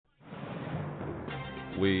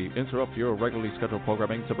We interrupt your regularly scheduled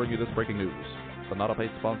programming to bring you this breaking news. The Not a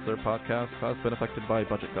Paid Sponsor podcast has been affected by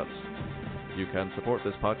budget cuts. You can support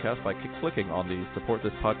this podcast by clicking on the Support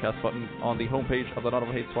This Podcast button on the homepage of the Not a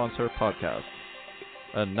Paid Sponsor podcast.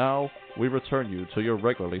 And now, we return you to your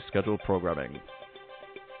regularly scheduled programming.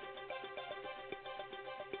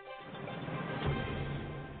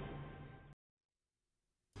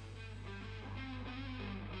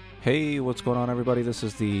 Hey, what's going on, everybody? This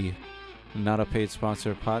is the Not a Paid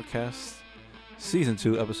Sponsor podcast, Season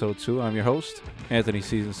 2, Episode 2. I'm your host, Anthony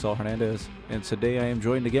Season Saul Hernandez, and today I am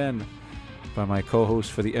joined again by my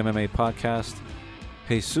co-host for the MMA podcast,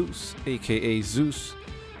 Jesus, aka Zeus.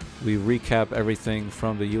 We recap everything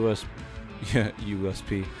from the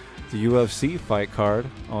the UFC fight card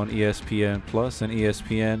on ESPN Plus and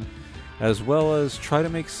ESPN, as well as try to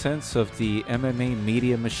make sense of the MMA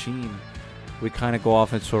media machine. We kind of go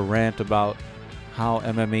off into a rant about how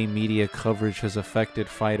MMA media coverage has affected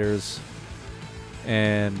fighters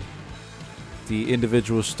and the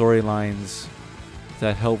individual storylines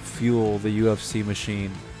that help fuel the UFC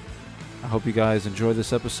machine. I hope you guys enjoy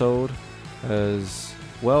this episode. As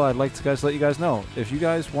well, I'd like to let you guys know, if you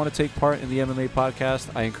guys want to take part in the MMA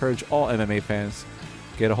podcast, I encourage all MMA fans,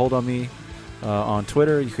 get a hold of me on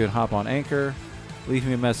Twitter. You can hop on Anchor, leave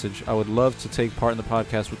me a message. I would love to take part in the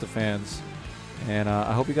podcast with the fans. And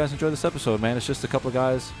I hope you guys enjoy this episode, man. It's just a couple of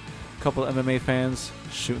guys, a couple of MMA fans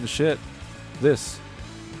shooting the shit. This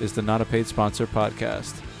is the Not a Paid Sponsor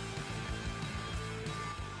podcast.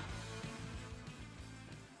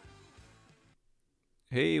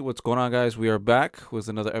 Hey, what's going on, guys? We are back with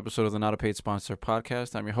another episode of the Not a Paid Sponsor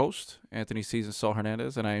podcast. I'm your host, Anthony Season Saul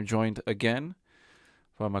Hernandez, and I am joined again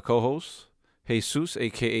by my co-host, Jesus,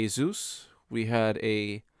 a.k.a. Zeus. We had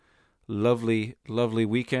a lovely, lovely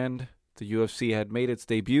weekend. The UFC had made its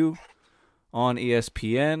debut on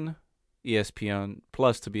ESPN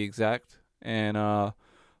Plus to be exact. And we're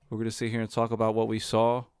going to sit here and talk about what we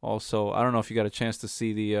saw. Also, I don't know if you got a chance to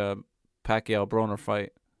see the Pacquiao-Broner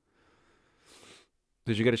fight.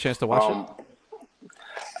 Did you get a chance to watch it?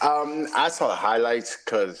 I saw the highlights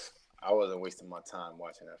because I wasn't wasting my time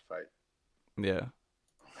watching that fight. Yeah.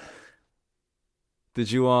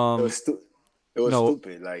 Did you It was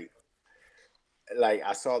stupid. Like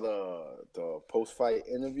I saw the post fight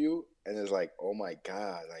interview and it's like, oh my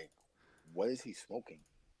god, like what is he smoking?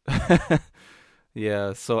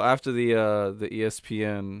 Yeah. So after the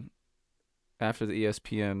ESPN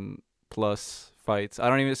Plus fights, I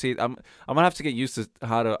don't even see. I'm gonna have to get used to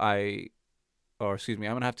I'm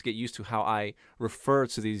gonna have to get used to how I refer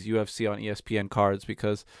to these UFC on ESPN cards,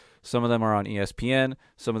 because some of them are on ESPN,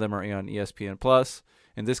 some of them are on ESPN Plus.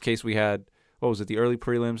 In this case, we had, what was it, the early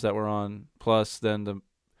prelims that were on Plus, then the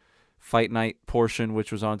fight night portion,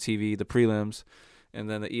 which was on TV, the prelims, and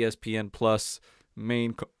then the ESPN Plus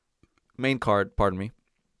main card. Pardon me.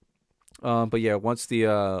 But yeah, once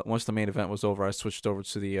the main event was over, I switched over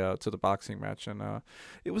to the boxing match, and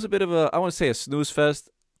it was a bit of I want to say a snooze fest,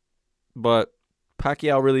 but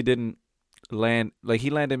Pacquiao really didn't land. Like, he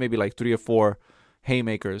landed maybe like 3 or 4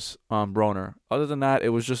 haymakers on Broner. Other than that, it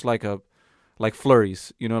was just like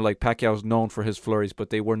flurries. You know, like Pacquiao's known for his flurries,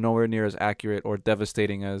 but they were nowhere near as accurate or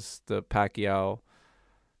devastating as the Pacquiao.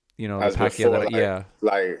 You know, As the Pacquiao before,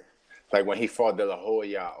 like when he fought De La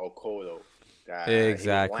Hoya or Cotto.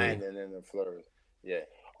 Exactly. He was landing in the flurries. Yeah.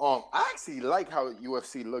 I actually like how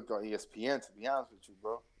UFC looked on ESPN. To be honest with you,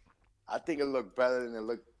 bro, I think it looked better than it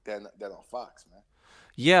looked than on Fox, man.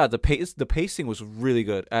 Yeah, the pacing was really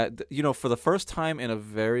good. For the first time in a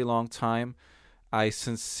very long time, I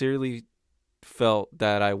sincerely felt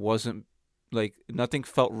that I wasn't, like, nothing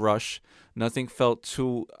felt rushed, nothing felt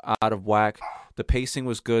too out of whack. The pacing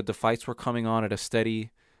was good. The fights were coming on at a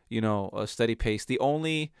steady pace. The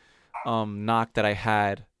only knock that I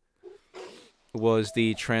had was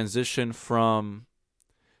the transition from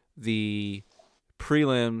the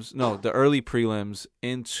early prelims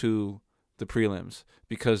into the prelims,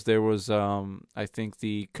 because there was I think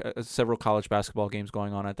several college basketball games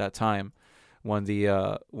going on at that time when the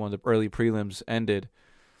early prelims ended.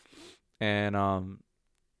 And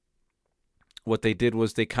what they did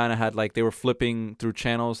was they kind of had, like, they were flipping through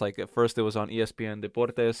channels. Like, at first it was on ESPN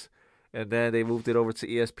Deportes, and then they moved it over to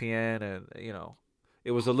ESPN, and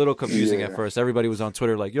it was a little confusing at first. Everybody was on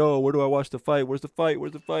Twitter like, "Yo, where do I watch the fight? Where's the fight?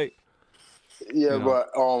 Where's the fight?" Yeah,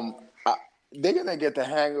 but they're gonna get the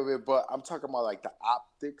hang of it. But I'm talking about, like, the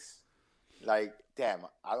optics. Like, damn,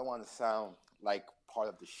 I don't want to sound like part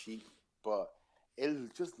of the sheet, but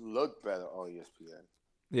it just looked better on ESPN.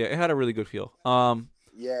 Yeah, it had a really good feel.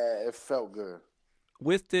 Yeah, it felt good.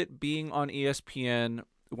 With it being on ESPN,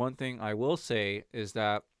 one thing I will say is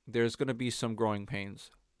that there's going to be some growing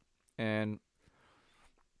pains. And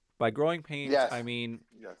by growing pains, Yes. I mean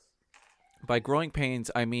Yes.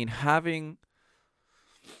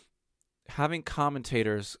 having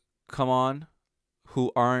commentators come on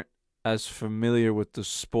who aren't as familiar with the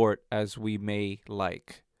sport as we may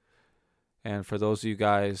like. And for those of you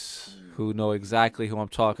guys who know exactly who I'm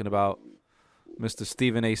talking about, Mr.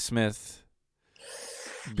 Stephen A. Smith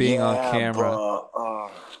being on camera.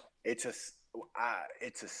 But, it's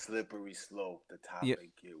a slippery slope. The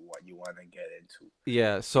topic what you want to get into.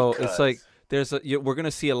 Yeah, so it's like we're gonna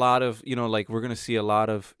see a lot of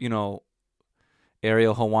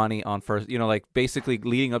Ariel Helwani on first. Like basically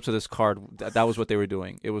leading up to this card, that was what they were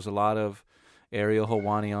doing. It was a lot of Ariel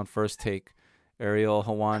Helwani on First Take. Ariel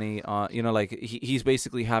Helwani, like he's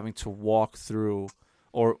basically having to walk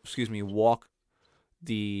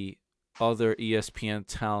the other ESPN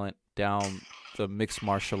talent down the mixed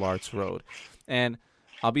martial arts road. And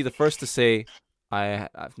I'll be the first to say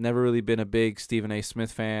I've never really been a big Stephen A.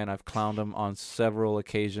 Smith fan. I've clowned him on several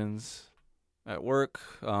occasions at work.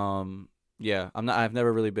 I've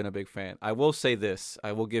never really been a big fan. I will say this,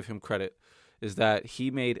 I will give him credit, is that he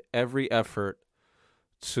made every effort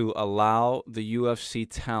to allow the UFC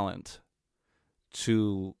talent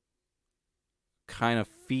to kind of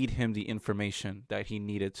feed him the information that he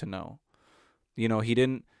needed to know. He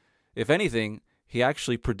didn't, if anything, he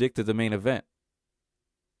actually predicted the main event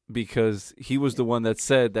because he was the one that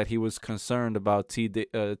said that he was concerned about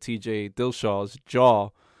TJ Dillashaw's jaw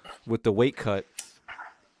with the weight cut.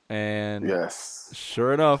 And yes,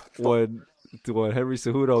 sure enough, when Henry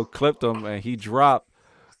Cejudo clipped him and he dropped,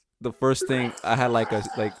 the first thing I had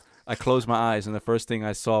I closed my eyes and the first thing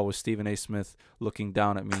I saw was Stephen A. Smith looking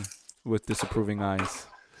down at me with disapproving eyes.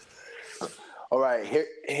 All right,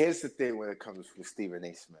 here's the thing when it comes to Stephen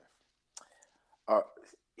A. Smith.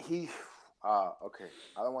 Okay. I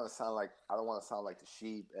don't want to sound like the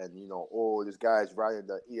sheep and this guy's riding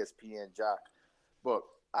the ESPN jock, but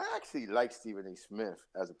I actually like Stephen A. Smith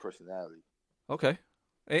as a personality. Okay,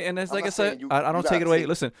 and as like I said, I don't take it away.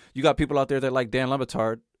 Listen, you got people out there that like Dan Le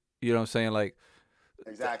Batard. You know what I'm saying? Like,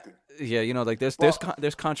 exactly. Yeah, like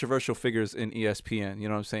there's controversial figures in ESPN. You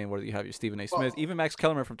know what I'm saying? Where you have your Stephen A. Smith, even Max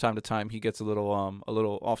Kellerman from time to time, he gets a little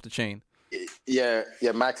off the chain. Yeah,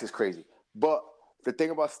 Max is crazy. But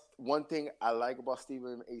one thing I like about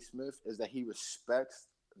Stephen A. Smith is that he respects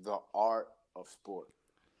the art of sport.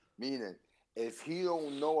 Meaning, if he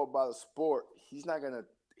don't know about a sport, he's not gonna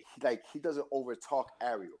he doesn't overtalk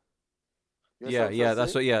Ariel. Exactly.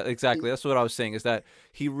 That's what I was saying. Is that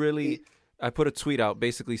I put a tweet out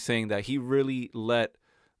basically saying that he really let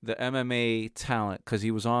the MMA talent, because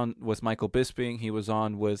he was on with Michael Bisping, he was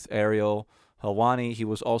on with Ariel Helwani, he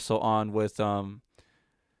was also on with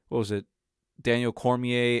Daniel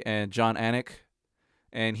Cormier and John Anik,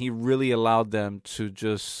 and he really allowed them to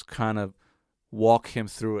just kind of walk him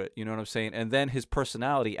through it. You know what I'm saying? And then his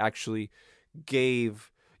personality actually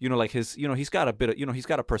gave, he's got a bit of, he's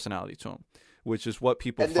got a personality to him, which is what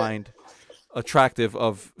people find attractive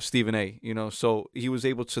of Stephen A. So he was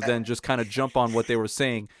able to then just kind of jump on what they were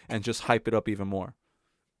saying and just hype it up even more.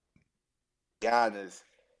 Giannis,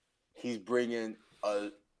 he's bringing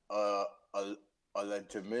a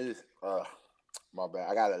legitimate. My bad.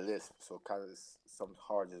 I got a list, so kind of some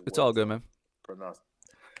hard. It's all good, man. Pronounce.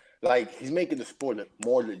 Like, he's making the sport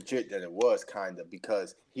more legit than it was, kind of,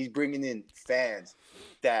 because he's bringing in fans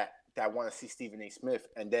that want to see Stephen A. Smith.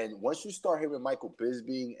 And then once you start hearing Michael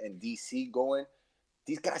Bisping and DC going,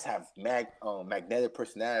 these guys have magnetic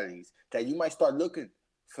personalities that you might start looking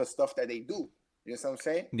for stuff that they do. You know what I'm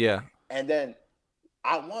saying? Yeah. And then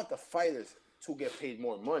I want the fighters to get paid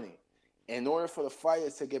more money. In order for the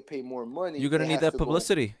fighters to get paid more money, you're going to need that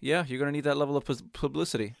publicity. Yeah, you're going to need that level of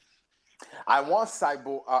publicity. I want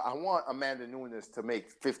Amanda Nunes to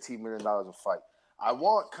make $15 million a fight. I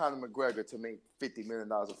want Conor McGregor to make $50 million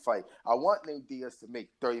a fight. I want Nate Diaz to make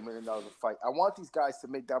 $30 million a fight. I want these guys to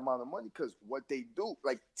make that amount of money because what they do,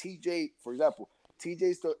 like TJ, for example,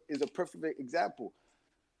 TJ is a perfect example.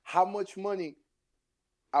 How much money?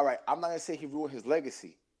 All right, I'm not going to say he ruined his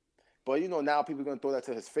legacy, but now people are going to throw that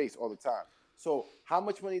to his face all the time. So how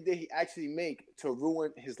much money did he actually make to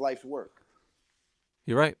ruin his life's work?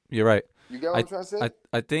 You're right. You get what I'm trying to say?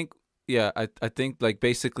 I think like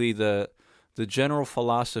basically the general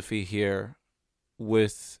philosophy here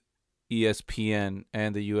with ESPN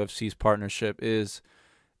and the UFC's partnership is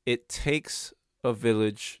it takes a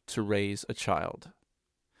village to raise a child.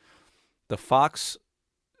 The Fox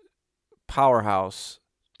powerhouse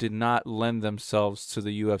did not lend themselves to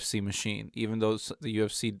the UFC machine, even though the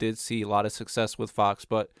UFC did see a lot of success with Fox.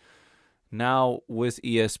 But now with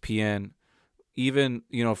ESPN, even,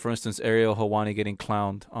 for instance, Ariel Helwani getting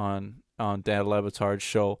clowned on Dan Le Batard's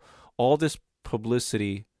show, all this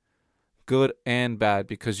publicity, good and bad,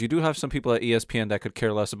 because you do have some people at ESPN that could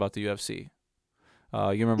care less about the UFC.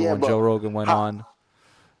 You remember when Joe Rogan went on?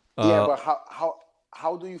 But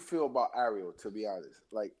how do you feel about Ariel? To be honest,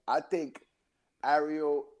 like I think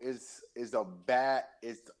Ariel is a bad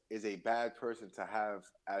person to have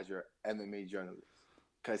as your MMA journalist,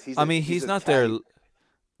 because he's not there.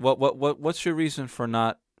 What's your reason for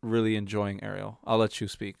not really enjoying Ariel? I'll let you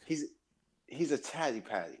speak. He's a chatty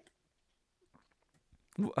patty.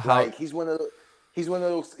 How? Like he's one of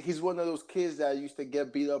those kids that used to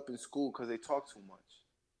get beat up in school because they talk too much.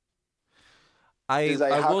 I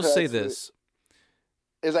will say this.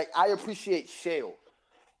 It's like I appreciate Shale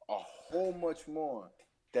a whole much more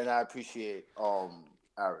than I appreciate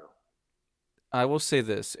Ariel. I will say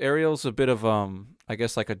this. Ariel's a bit of I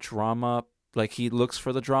guess like a drama, like he looks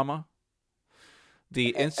for the drama. The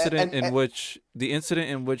incident in which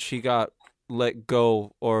he got let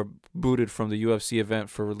go or booted from the UFC event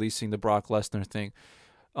for releasing the Brock Lesnar thing.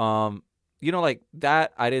 Like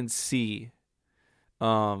that I didn't see.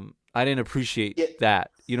 I didn't appreciate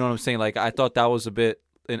that. You know what I'm saying? Like I thought that was a bit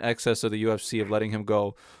in excess of the UFC of letting him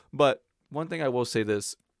go. But one thing I will say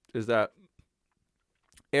this is that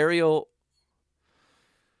Ariel,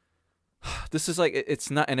 this is like, it's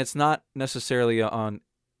not necessarily on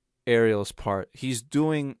Ariel's part. He's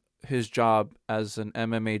doing his job as an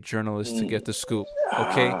MMA journalist to get the scoop,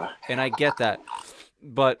 okay? And I get that.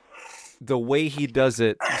 But the way he does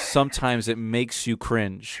it, sometimes it makes you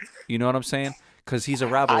cringe. You know what I'm saying? Because he's a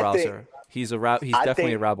rabble-rouser. He's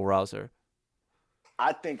definitely a rabble-rouser.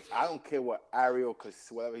 I don't care what Ariel, because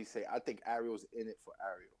whatever he say, I think Ariel's in it for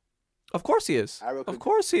Ariel. Of course he is. Of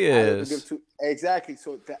course he is. Exactly.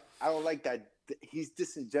 So I don't like that. He's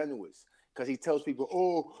disingenuous because he tells people,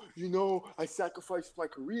 "Oh, I sacrificed my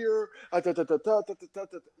career." Yo,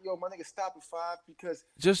 my nigga, stop at 5 because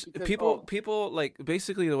people like,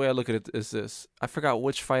 basically the way I look at it is this. I forgot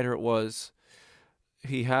which fighter it was.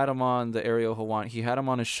 He had him on the Ariel Helwani. He had him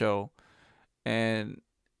on his show, and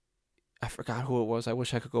I forgot who it was. I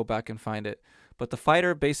wish I could go back and find it. But the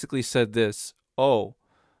fighter basically said this: "Oh,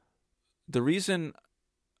 the reason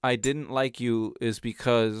I didn't like you is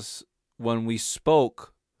because when we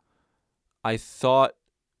spoke, I thought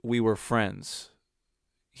we were friends."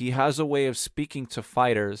 He has a way of speaking to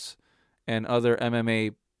fighters and other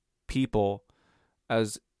MMA people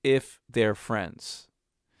as if they're friends.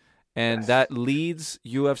 And that leads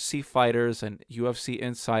UFC fighters and UFC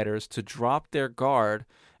insiders to drop their guard,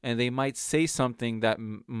 and they might say something that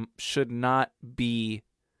should not be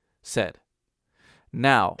said.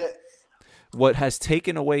 Now, what has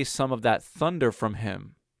taken away some of that thunder from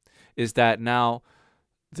him is that now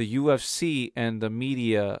the UFC and the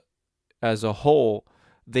media as a whole,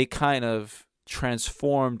 they kind of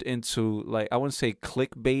transformed into, like, I wouldn't say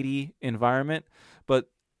clickbaity environment, but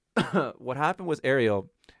what happened with Ariel,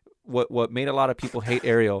 what made a lot of people hate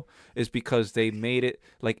Ariel is because they made it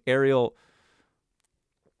like Ariel,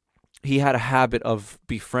 he had a habit of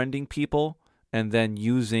befriending people and then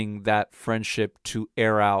using that friendship to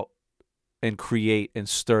air out and create and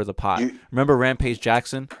stir the pot. Remember Rampage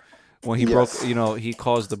Jackson? When he broke, he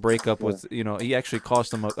caused the breakup with, he actually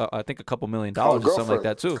cost him, I think, a couple $1 million or something like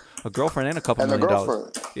that too. A girlfriend and a couple $1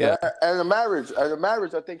 million. Yeah, and a marriage.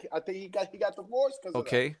 I think he got divorced because of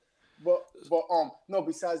that. But no.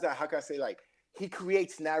 Besides that, how can I say, like, he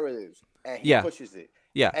creates narratives and he pushes it.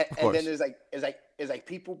 Yeah, and then it's like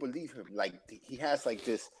people believe him. Like he has like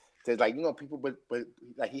this. There's like people, but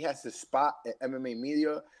like he has this spot in MMA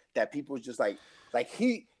media that people just like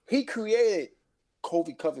he created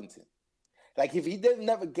Kobe Covington. Like if he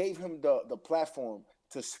never gave him the platform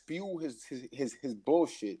to spew his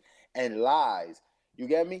bullshit and lies, you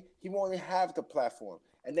get me? He won't have the platform,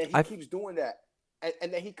 and then he keeps doing that,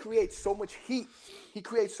 and then he creates so much heat. He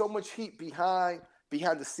creates so much heat behind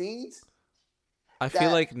the scenes. I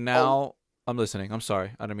feel like now I'm listening. I'm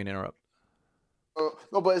sorry, I didn't mean to interrupt.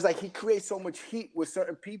 No, but it's like he creates so much heat with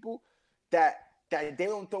certain people that they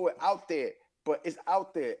don't throw it out there, but it's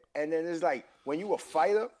out there. And then it's like when you a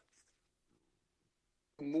fighter,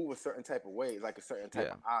 you move a certain type of way, like a certain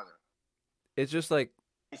type of honor. It's just like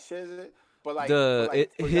but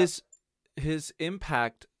his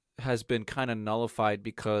impact has been kind of nullified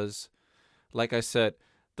because, like I said,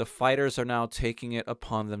 the fighters are now taking it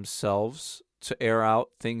upon themselves to air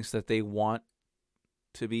out things that they want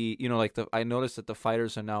to be, I noticed that the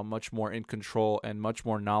fighters are now much more in control and much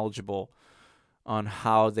more knowledgeable on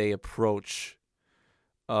how they approach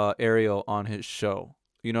Ariel on his show.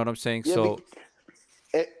 You know what I'm saying? Yeah, so,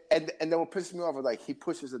 and then what pisses me off is like he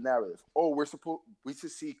pushes the narrative. Oh, we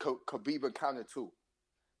should see Khabib and Conor too.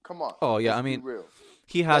 Come on. Oh yeah, let's I mean, be real.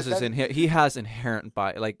 he has he has inherent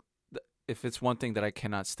bias. Like, if it's one thing that I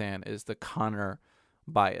cannot stand is the Conor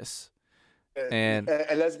bias, and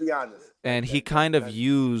let's be honest. And he kind of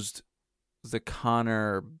used the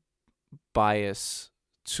Conor bias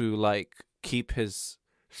to like keep his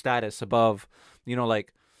status above,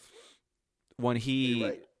 like when he.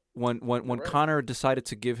 Right. When Conor decided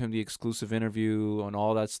to give him the exclusive interview and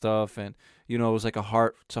all that stuff, and it was like a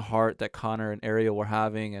heart to heart that Conor and Ariel were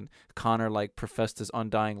having, and Conor like professed his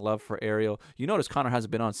undying love for Ariel. You notice Conor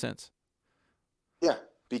hasn't been on since. Yeah,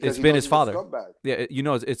 because it's been his father. Yeah,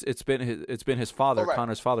 it's been his father, right.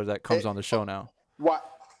 Conor's father, that comes on the show now.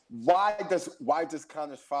 Why does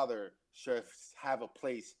Conor's father should have a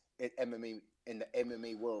place in MMA in the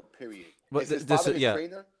MMA world? Period. But is his father his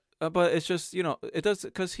trainer? But it's just it does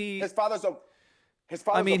because his father's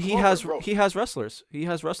I mean, he has wrestlers. He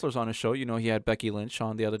has wrestlers on his show. He had Becky Lynch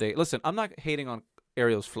on the other day. Listen, I'm not hating on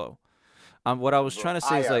Ariel's flow. What I was trying to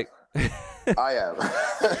say is like I am.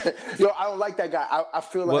 I don't like that guy. I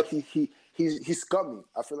feel like he's scummy.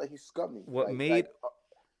 I feel like he's scummy.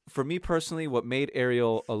 For me personally, what made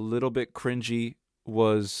Ariel a little bit cringy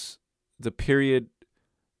was the period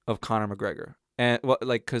of Conor McGregor. And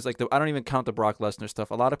because I don't even count the Brock Lesnar stuff.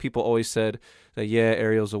 A lot of people always said that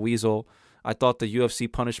Ariel's a weasel. I thought the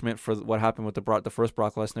UFC punishment for what happened with the first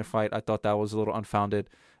Brock Lesnar fight, I thought that was a little unfounded.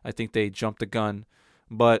 I think they jumped the gun.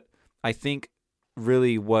 But I think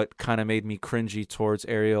really what kind of made me cringy towards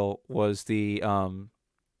Ariel was he's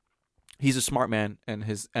a smart man and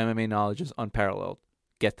his MMA knowledge is unparalleled.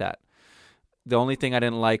 Get that. The only thing I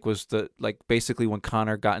didn't like was basically when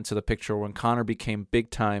Conor got into the picture, when Conor became big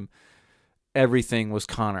time. Everything was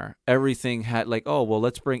Conor. Everything had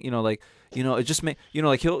let's bring it just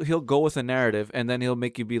he'll go with a narrative and then he'll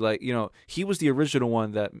make you be like he was the original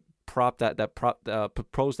one that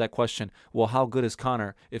proposed that question. Well, how good is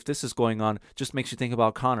Conor? If this is going on, just makes you think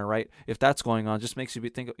about Conor, right? If that's going on, just makes you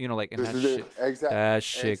think and that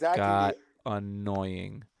shit got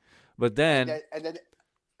annoying. But then and then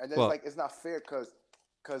it's not fair because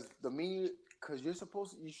the media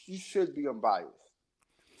you should be unbiased.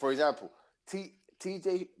 For example.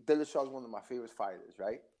 TJ Dillashaw is one of my favorite fighters,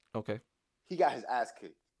 right? Okay. He got his ass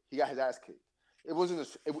kicked. It wasn't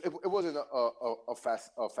a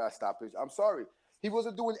fast stoppage. I'm sorry. He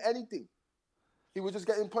wasn't doing anything. He was just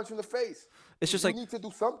getting punched in the face. It's just you need to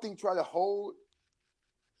do something. Try to hold.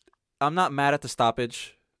 I'm not mad at the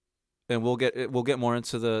stoppage, and we'll get more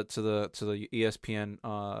into the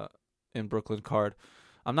ESPN in Brooklyn card.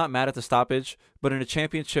 I'm not mad at the stoppage, but in a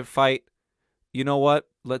championship fight, you know what?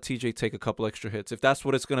 Let TJ take a couple extra hits. If that's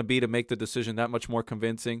what it's going to be to make the decision that much more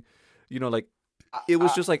convincing, it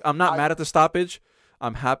was just I'm not mad at the stoppage.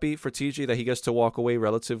 I'm happy for TJ that he gets to walk away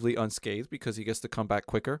relatively unscathed because he gets to come back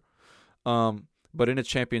quicker. But in a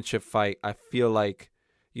championship fight, I feel like,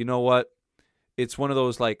 you know what? It's one of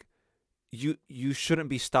those you shouldn't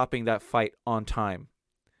be stopping that fight on time.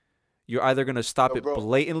 You're either going to stop it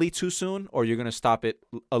blatantly too soon or you're going to stop it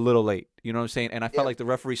a little late. You know what I'm saying? And I felt like the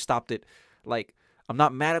referee stopped it I'm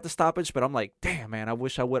not mad at the stoppage, but I'm like, damn, man, I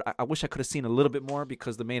wish I could have seen a little bit more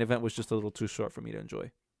because the main event was just a little too short for me to enjoy.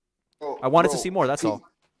 I wanted to see more, that's all.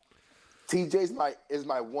 TJ is my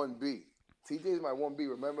 1B. TJ is my 1B.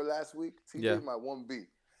 Remember last week? TJ is my 1B.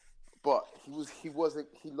 But he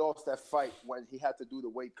lost that fight when he had to do the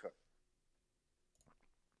weight cut.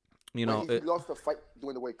 He lost the fight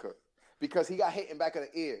doing the weight cut because he got hit in back of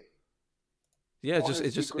the ear. Yeah,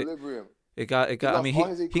 equilibrium. He got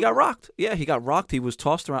rocked. Yeah, he got rocked. He was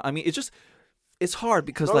tossed around. I mean, it's hard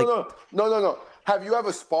because No. Have you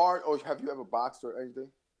ever sparred or have you ever boxed or anything?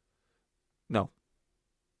 No.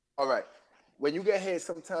 All right. When you get hit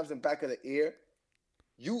sometimes in back of the ear,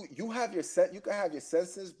 you can have your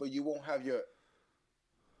senses, but you won't have your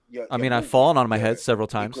I've fallen on my head several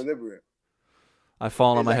times. Equilibrium. I've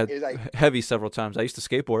fallen on my head heavy several times. I used to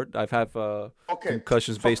skateboard. I've had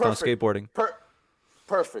concussions based on skateboarding.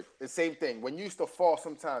 Perfect. The same thing. When you used to fall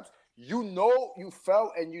sometimes, you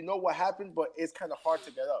fell and you know what happened, but it's kind of hard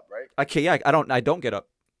to get up, right? Okay, yeah, I don't get up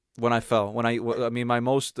when I fell.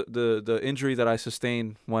 The injury that I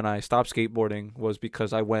sustained when I stopped skateboarding was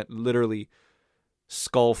because I went literally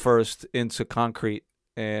skull first into concrete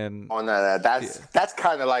and that's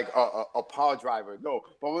kind of like a power driver. No,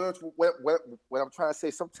 but what I'm trying to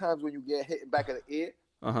say, sometimes when you get hit in back of the ear,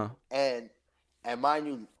 and mind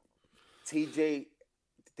you, TJ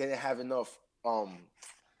didn't have enough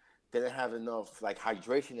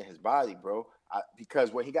hydration in his body, bro.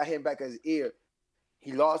 Because when he got hit back in his ear,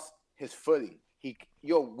 he lost his footing.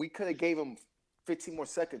 We could have gave him 15 more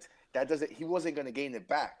seconds, he wasn't gonna gain it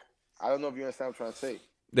back. I don't know if you understand what I'm trying to say.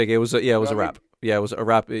 Like it was a wrap. Yeah, it was a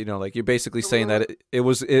wrap. You know, like you're basically saying that it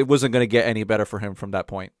wasn't going to get any better for him from that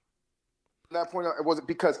point. From that point, it wasn't,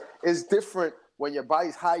 because it's different when your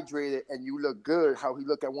body's hydrated and you look good. How he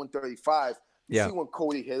looked at 135. You see when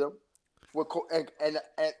Cody hit him.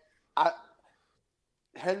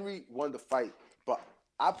 Henry won the fight, but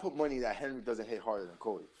I put money that Henry doesn't hit harder than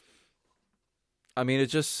Cody. I mean,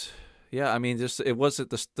 it wasn't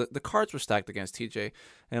the cards were stacked against TJ,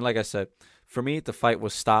 and like I said, for me, the fight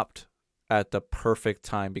was stopped at the perfect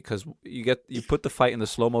time because you put the fight in the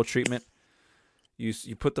slow-mo treatment.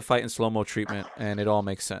 You put the fight in slow-mo treatment, and it all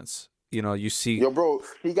makes sense. You know, you see. Yo, bro,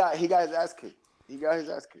 he got his ass kicked. He got his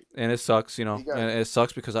ass kicked. And it sucks, you know. And it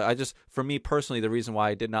sucks because I just, for me personally, the reason why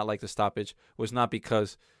I did not like the stoppage was not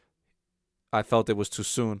because I felt it was too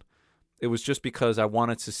soon. It was just because I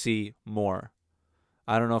wanted to see more.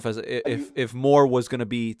 I don't know if more was going to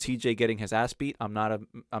be TJ getting his ass beat. I'm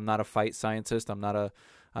not a fight scientist.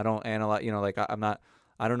 I don't analyze, you know, like I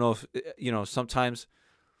don't know if, you know, sometimes,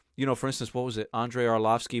 you know, for instance, what was it? Andrei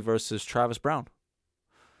Arlovsky versus Travis Brown,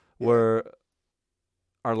 where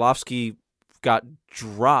Arlovsky got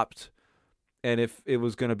dropped, and if it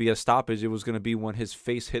was going to be a stoppage, it was going to be when his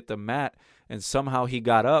face hit the mat, and somehow he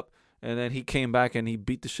got up, and then he came back and he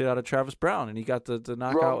beat the shit out of Travis Brown, and he got the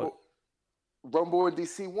knockout. Rumble and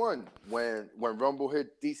DC won. When Rumble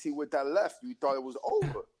hit DC with that left, you thought it was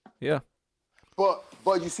over. Yeah.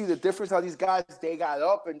 But you see the difference how these guys, they got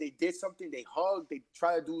up and they did something, they hugged, they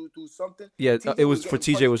tried to do something. Yeah, it was for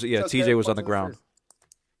TJ TJ was on the ground.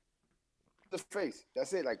 The face.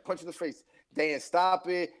 That's it, like punch in the face. They didn't stop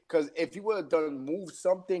it, because if he would have moved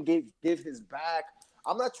something, give his back.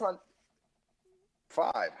 I'm not trying.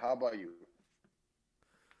 5. How about you?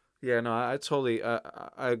 Yeah, no, I totally, I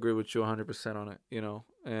agree with you 100% on it, you know,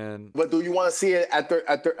 and. But do you want to see it at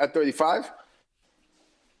 35?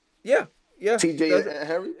 Yeah. TJ and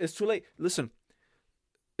Henry? It's too late. Listen,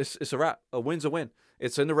 it's a wrap. A win's a win.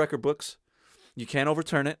 It's in the record books. You can't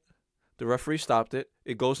overturn it. The referee stopped it.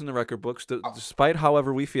 It goes in the record books. Despite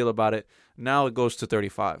however we feel about it, now it goes to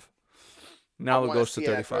 35. Now it goes to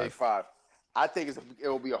 35. I think it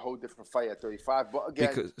will be a whole different fight at 35. But again,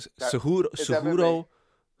 because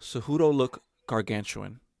Cejudo looked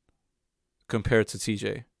gargantuan compared to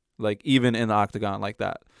TJ. Like, even in the octagon like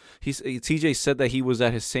that. TJ said that he was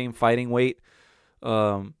at his same fighting weight,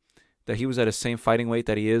 that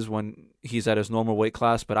he is when he's at his normal weight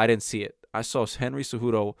class, but I didn't see it. I saw Henry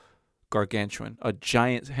Cejudo gargantuan, a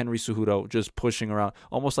giant Henry Cejudo just pushing around,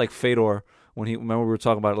 almost like Fedor remember we were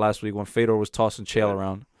talking about it last week when Fedor was tossing Chael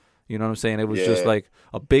around. You know what I'm saying? It was just like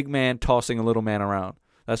a big man tossing a little man around.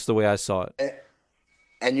 That's the way I saw it.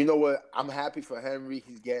 And you know what? I'm happy for Henry.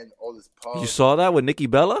 He's getting all this pub. You saw that with Nikki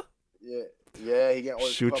Bella? Yeah, he getting all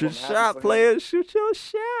this Shoot pub. your shot, players. Shoot your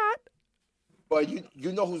shot. But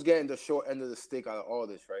you know who's getting the short end of the stick out of all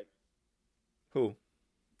this, right? Who?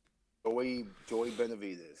 Joey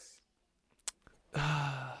Benavidez.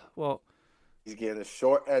 Well, he's getting the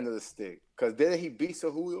short end of the stick. Because didn't he beat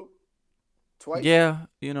Cejudo twice? Yeah,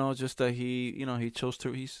 you know, just that he chose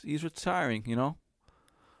to. He's retiring. You know,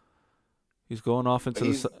 he's going off into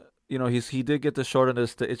the. You know, he did get the short end of the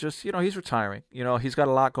stick. It's just, you know, he's retiring. You know, he's got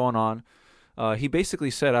a lot going on. He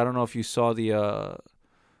basically said, I don't know if you saw the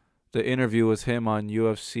interview with him on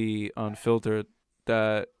UFC Unfiltered,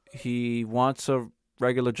 that he wants a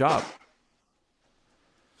regular job.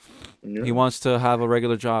 Yeah. He wants to have a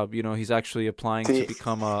regular job. You know, he's actually applying to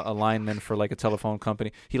become a lineman for like a telephone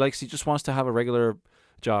company. He just wants to have a regular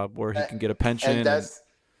job where he can get a pension.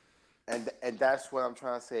 And that's what I'm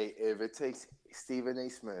trying to say. If it takes Stephen A.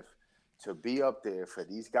 Smith to be up there for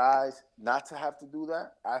these guys, not to have to do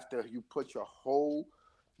that after you put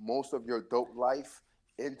most of your dope life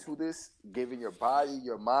into this, giving your body,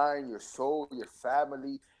 your mind, your soul, your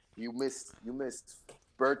family. You miss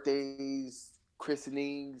birthdays,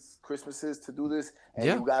 christenings, Christmases to do this, and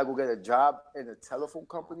you gotta go get a job in a telephone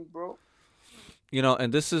company, bro. You know,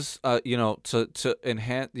 and this is you know, to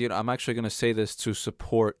enhance, you know, I'm actually gonna say this to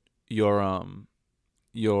support your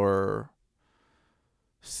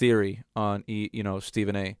theory on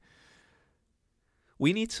Stephen A.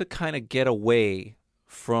 We need to kind of get away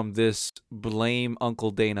from this blame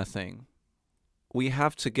Uncle Dana thing. We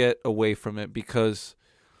have to get away from it, because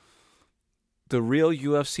the real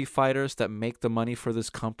UFC fighters that make the money for this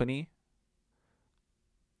company,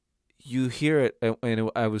 you hear it. And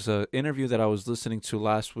it was an interview that I was listening to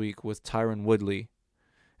last week with Tyron Woodley,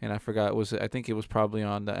 and I forgot, I think it was probably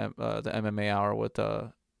on the MMA Hour with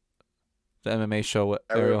the MMA show with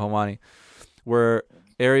Ariel Helwani, where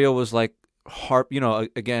Ariel was like,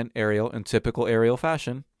 again, Ariel, in typical Ariel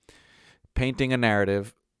fashion, painting a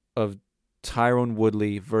narrative of Tyron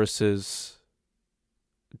Woodley versus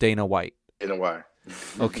Dana White. Dana White.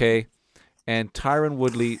 Okay? And Tyron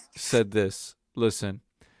Woodley said this, listen,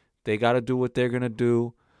 they got to do what they're going to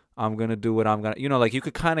do. I'm going to do what I'm going to, like you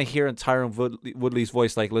could kind of hear in Tyron Woodley's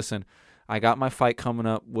voice, like, listen, I got my fight coming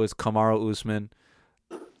up with Kamaru Usman.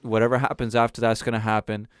 Whatever happens after that's going to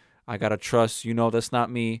happen. I got to trust, that's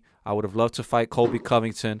not me. I would have loved to fight Colby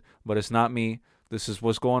Covington, but it's not me. This is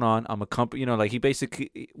what's going on. I'm a company, like he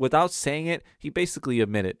basically, without saying it, he basically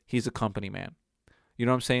admitted he's a company man. You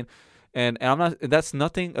know what I'm saying? And that's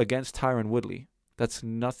nothing against Tyron Woodley. That's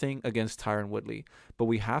nothing against Tyron Woodley. But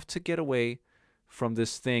we have to get away from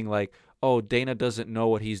this thing like, oh, Dana doesn't know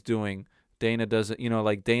what he's doing. Dana doesn't,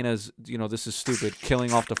 like Dana's, this is stupid.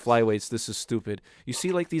 Killing off the flyweights, this is stupid. You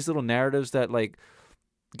see like these little narratives that like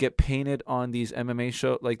get painted on these MMA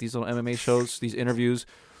show, like these little MMA shows, these interviews,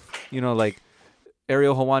 like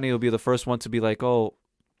Ariel Helwani will be the first one to be like, oh,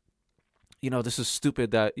 this is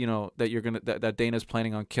stupid that, that you're going to, that Dana's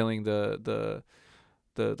planning on killing the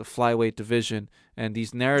flyweight division. And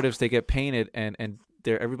these narratives, they get painted and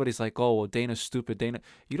everybody's like, oh, well, Dana's stupid. Dana,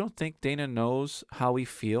 you don't think Dana knows how we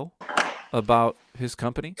feel about his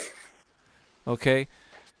company? Okay.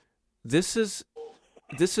 This is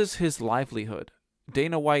his livelihood.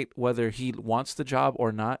 Dana White, whether he wants the job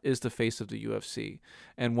or not, is the face of the UFC.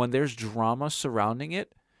 And when there's drama surrounding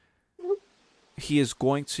it, he is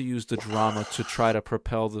going to use the drama to try to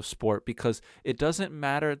propel the sport, because it doesn't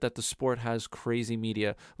matter that the sport has crazy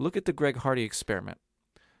media. Look at the Greg Hardy experiment.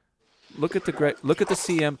 Look at the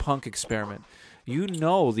CM Punk experiment.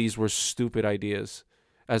 These were stupid ideas.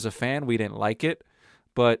 As a fan, we didn't like it,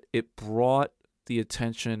 but it brought the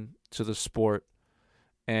attention to the sport.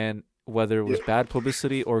 And whether it was bad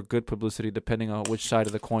publicity or good publicity, depending on which side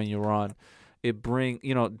of the coin you were on,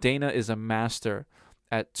 Dana is a master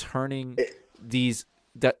at turning these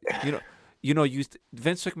Vince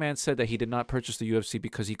McMahon said that he did not purchase the UFC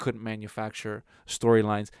because he couldn't manufacture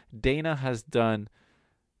storylines. Dana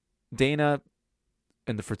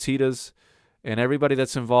and the Fertittas and everybody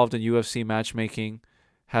that's involved in UFC matchmaking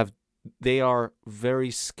they are very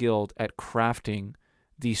skilled at crafting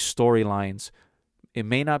these storylines. It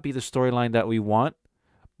may not be the storyline that we want,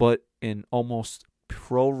 but in almost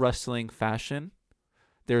pro wrestling fashion,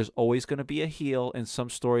 there's always going to be a heel in some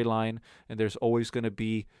storyline, and there's always going to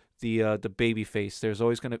be the baby face. There's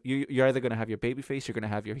always going to you're either going to have your baby face, you're going to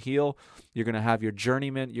have your heel, you're going to have your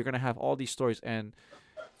journeyman, you're going to have all these stories, and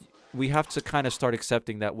we have to kind of start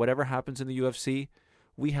accepting that whatever happens in the UFC,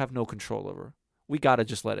 we have no control over. We got to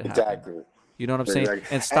just let it happen. Exactly. You know what I'm saying? Exactly.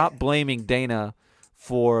 And stop blaming Dana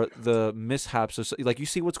for the mishaps. Like, you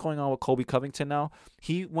see what's going on with Colby Covington now?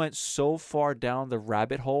 He went so far down the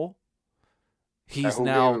rabbit hole. He's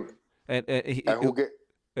now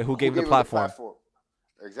who gave him the platform?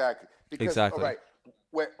 Exactly. Because, exactly. All right,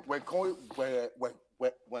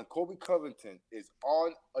 when Colby Covington is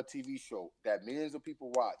on a TV show that millions of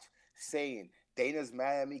people watch, saying Dana's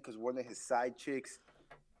mad at me because one of his side chicks,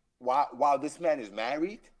 while this man is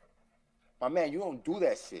married, my man, you don't do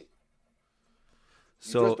that shit.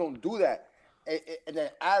 You just don't do that. And then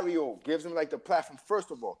Ariel gives him like the platform.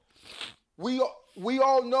 First of all, we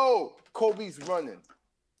all know Colby's running.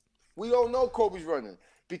 We all know Colby's running,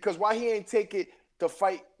 because why he ain't take it to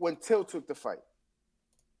fight when Till took the fight?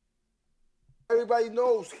 Everybody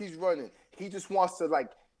knows he's running. He just wants to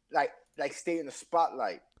like stay in the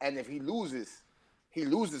spotlight. And if he loses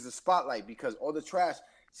the spotlight, because all the trash.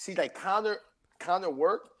 See, like Conor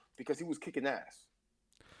worked because he was kicking ass.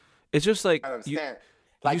 It's just like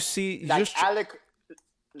you see, Alex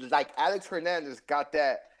Hernandez got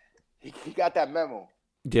that. He got that memo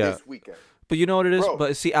this weekend. But you know what it is? Bro.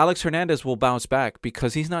 But see, Alex Hernandez will bounce back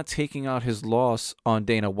because he's not taking out his loss on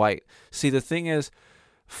Dana White. See, the thing is,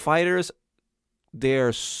 fighters,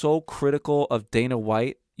 they're so critical of Dana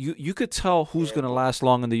White. You could tell who's going to last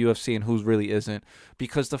long in the UFC and who really isn't,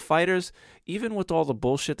 because the fighters, even with all the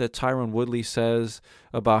bullshit that Tyron Woodley says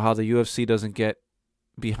about how the UFC doesn't get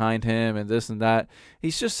behind him and this and that,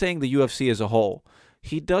 he's just saying the UFC as a whole.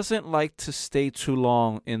 He doesn't like to stay too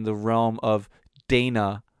long in the realm of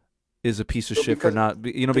Dana is a piece of shit for not,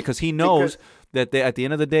 because he knows that at the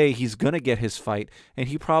end of the day, he's going to get his fight, and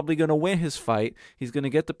he's probably going to win his fight. He's going to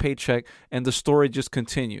get the paycheck, and the story just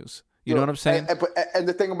continues. You know what I'm saying? And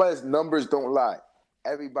the thing about it is, numbers don't lie.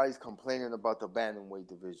 Everybody's complaining about the bantamweight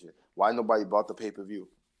division. Why nobody bought the pay-per-view?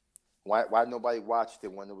 Why nobody watched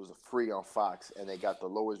it when it was free on Fox and they got the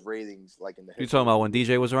lowest ratings like in the history? You talking about when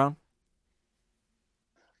DJ was around?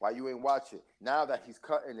 Why you ain't watch it? Now that he's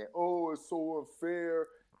cutting it, oh, it's so unfair.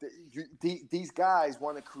 these guys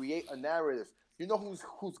want to create a narrative. You know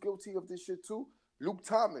who's guilty of this shit too? Luke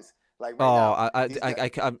Thomas. Like I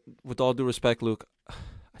with all due respect, Luke,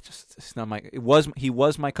 it's not my. He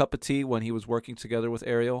was my cup of tea when he was working together with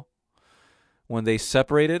Ariel. When they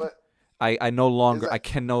separated, I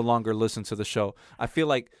can no longer listen to the show. I feel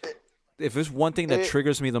like if there's one thing that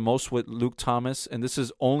triggers me the most with Luke Thomas, and this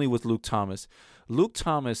is only with Luke Thomas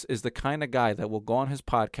is the kind of guy that will go on his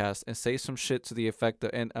podcast and say some shit to the effect of,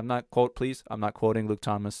 and I'm not quoting Luke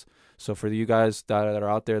Thomas. So for you guys that are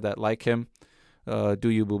out there that like him, do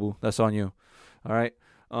you, boo-boo. That's on you. All right?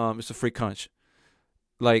 It's a free cunch.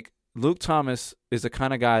 Like, Luke Thomas is the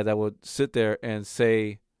kind of guy that would sit there and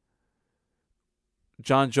say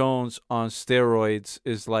John Jones on steroids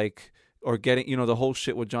is like, or getting, the whole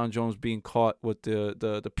shit with John Jones being caught with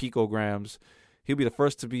the picograms. He'll be the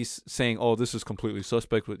first to be saying, "Oh, this is completely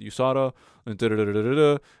suspect with USADA," and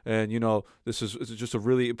and this is just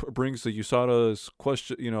it brings the USADA's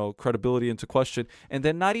question, credibility into question. And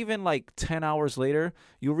then not even like 10 hours later,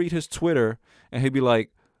 you'll read his Twitter, and he'll be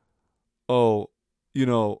like, "Oh,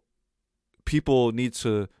 people need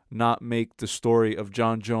to not make the story of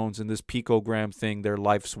John Jones and this picogram thing their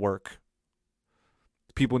life's work.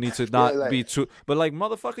 People need to not be too." But like,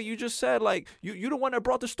 motherfucker, you just said, like, you the one that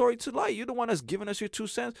brought the story to light. You the one that's giving us your 2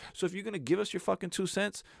 cents. So if you're gonna give us your fucking 2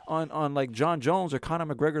 cents on like John Jones or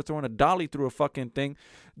Conor McGregor throwing a dolly through a fucking thing,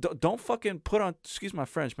 don't fucking put on. Excuse my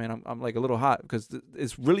French, man. I'm like a little hot because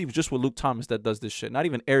it's really just with Luke Thomas that does this shit. Not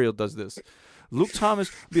even Ariel does this. Luke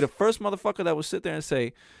Thomas be the first motherfucker that would sit there and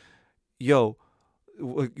say, "Yo,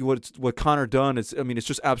 what Conor done is, it's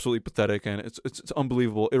just absolutely pathetic, and it's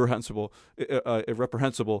unbelievable, irreprehensible,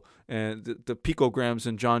 and the picograms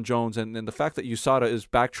and John Jones and the fact that USADA is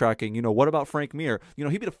backtracking. What about Frank Mir? He'd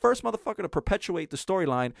be the first motherfucker to perpetuate the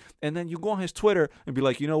storyline, and then you go on his Twitter and be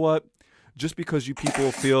like, you know what? Just because you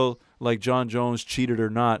people feel like John Jones cheated or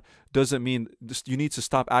not doesn't mean you need to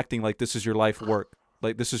stop acting like this is your life work,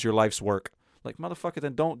 like this is your life's work." Like, motherfucker,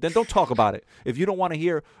 then don't talk about it. If you don't want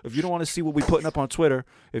to see what we putting up on Twitter,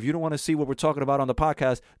 if you don't want to see what we're talking about on the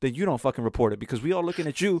podcast, then you don't fucking report it, because we all looking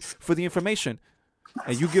at you for the information.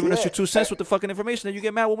 And you giving us your 2 cents with the fucking information, and you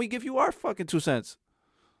get mad when we give you our fucking 2 cents.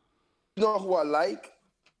 You know who I like?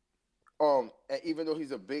 And even though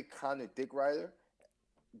he's a big kind of dick rider,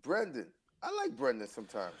 Brendan. I like Brendan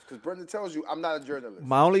sometimes because Brendan tells you I'm not a journalist.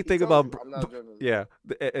 My only thing about I'm not a journalist. Yeah,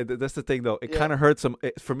 that's the thing though. It kind of hurts him.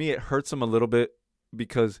 For me, it hurts him a little bit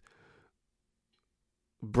because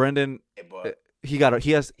Brendan, but I'm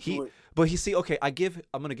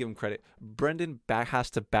gonna give him credit. Brendan has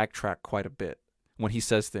to backtrack quite a bit when he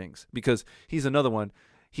says things because he's another one.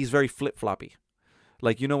 He's very flip floppy.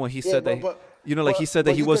 Like, when he said he said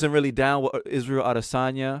that he wasn't really down with Israel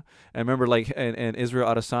Adesanya. And remember, like, and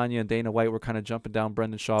Israel Adesanya and Dana White were kind of jumping down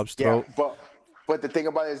Brendan Schaub's throat. Yeah, but the thing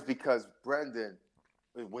about it is because Brendan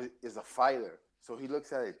is a fighter, so he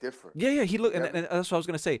looks at it different. Yeah, and that's what I was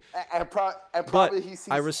gonna say. And probably he sees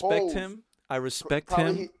I respect him. I respect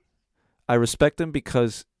him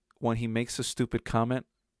because when he makes a stupid comment,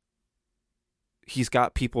 he's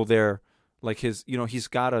got people there, like he's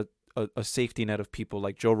got a safety net of people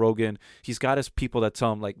like Joe Rogan. He's got his people that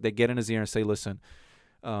tell him, like, they get in his ear and say, "Listen,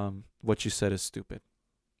 what you said is stupid."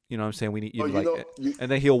 You know what I'm saying? We need you and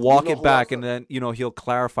then he'll walk it back, and then he'll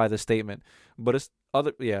clarify the statement. But it's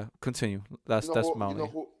other. Yeah, continue. That's my only.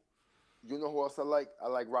 You know who else I like? I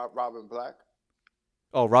like Robin Black.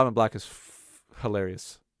 Oh, Robin Black is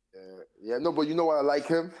hilarious. No, but you know what I like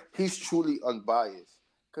him? He's truly unbiased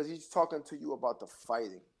because he's talking to you about the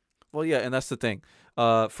fighting. Well, yeah, and that's the thing.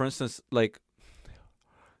 For instance, like,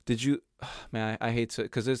 did you, man, I hate to,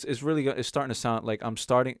 because it's starting to sound like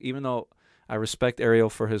even though I respect Ariel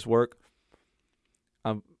for his work,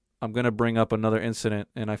 I'm going to bring up another incident,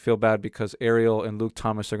 and I feel bad because Ariel and Luke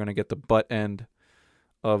Thomas are going to get the butt end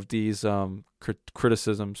of these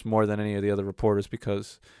criticisms more than any of the other reporters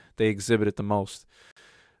because they exhibit it the most.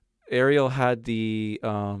 Ariel had the,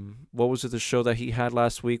 what was it, the show that he had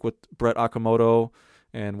last week with Brett Okamoto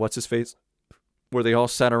and what's his face, where they all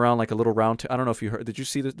sat around like a little round. I don't know if you heard. Did you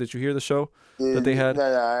hear the show that they had?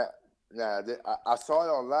 Nah. I saw it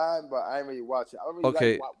online, but I didn't really watch it. I don't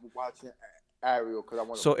really like watching Ariel because I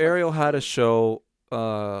want. So Ariel had a show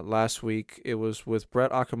last week. It was with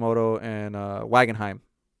Brett Okamoto and Wagenheim,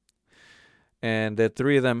 and the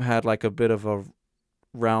three of them had like a bit of a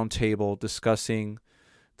round table discussing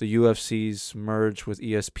the UFC's merge with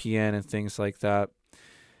ESPN and things like that,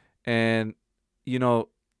 and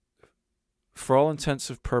for all intents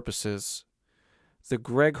and purposes, the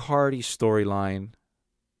Greg Hardy storyline,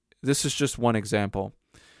 this is just one example.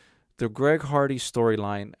 The Greg Hardy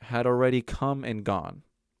storyline had already come and gone.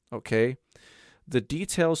 Okay, the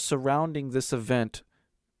details surrounding this event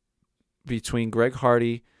between Greg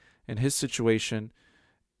Hardy and his situation,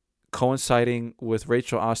 coinciding with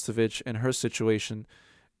Rachel Ostovich and her situation,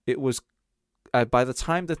 it was by the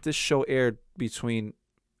time that this show aired between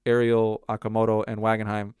Ariel Akamoto and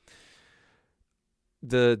Wagenheim,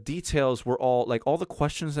 the details were all like all the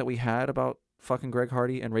questions that we had about fucking Greg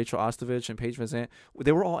Hardy and Rachel Ostovich and Paige VanZant,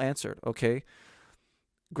 they were all answered. Okay,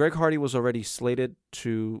 Greg Hardy was already slated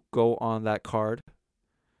to go on that card,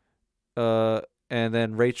 and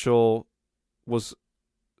then Rachel was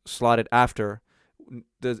slotted after.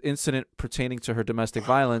 The incident pertaining to her domestic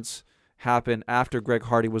violence happened after Greg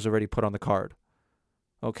Hardy was already put on the card.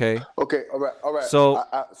 Okay. Okay. All right. So,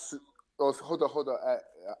 hold on.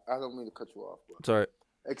 I don't mean to cut you off. Sorry.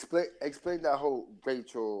 Explain that whole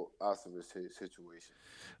Rachel Ostovich situation.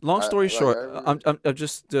 Long story short, I'm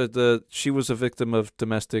just she was a victim of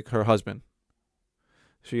domestic. Her husband.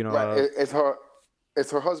 She, right. Is her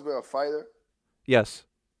husband a fighter? Yes.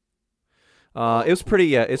 It was pretty.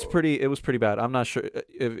 Yeah, it was pretty bad. I'm not sure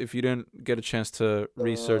if you didn't get a chance to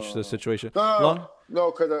research the situation. No,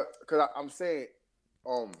 because I'm saying,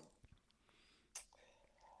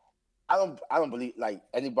 I don't believe like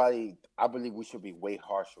anybody. I believe we should be way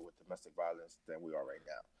harsher with domestic violence than we are right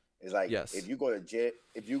now. It's like if you go to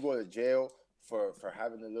jail for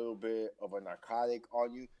having a little bit of a narcotic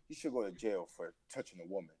on you, you should go to jail for touching a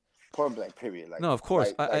woman. Point blank, period. Like, no, of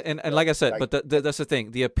course. Like I said, but that's the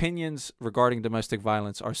thing. The opinions regarding domestic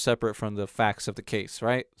violence are separate from the facts of the case,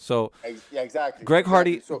 right? So, yeah, exactly. Greg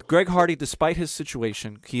Hardy, despite his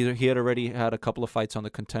situation, he had already had a couple of fights on the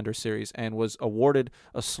Contender Series and was awarded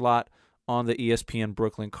a slot on the ESPN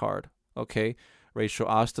Brooklyn card. Okay, Rachel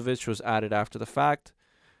Ostovich was added after the fact,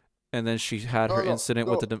 and then she had her incident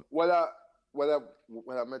with the. What I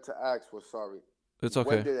meant to ask was sorry. It's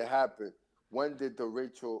okay. When did it happen? When did the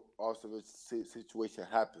Rachel Ostovich situation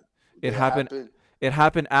happen? It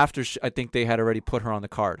happened after I think they had already put her on the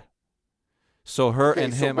card. So her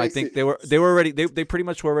and him, I think they were already they pretty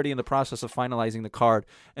much were already in the process of finalizing the card,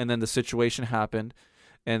 and then the situation happened,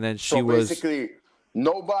 and then she was basically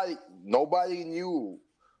nobody knew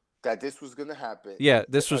that this was gonna happen. Yeah,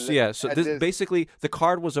 this was So basically the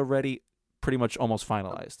card was already pretty much almost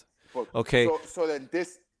finalized. Okay. So then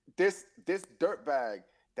this dirtbag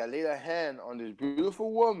that laid a hand on this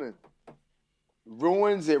beautiful woman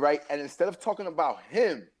ruins it, right? And instead of talking about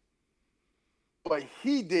him, but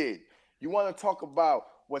he did, you want to talk about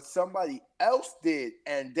what somebody else did,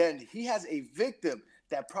 and then he has a victim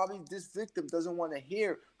that probably this victim doesn't want to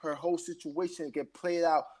hear her whole situation get played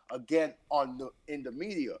out again in the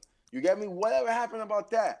media. You get me? Whatever happened about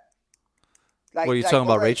that? Like, what are you talking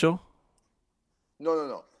about, Rachel?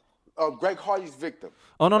 No. Greg Hardy's victim.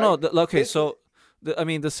 Oh no. Okay, so.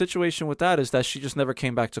 The situation with that is that she just never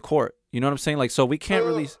came back to court. You know what I'm saying? Like, so we can't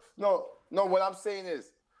really. No. What I'm saying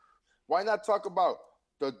is, why not talk about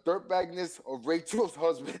the dirtbagness of Rachel's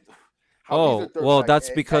husband? Well,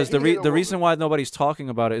 that's because the reason why nobody's talking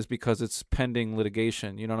about it is because it's pending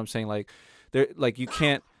litigation. You know what I'm saying? Like, you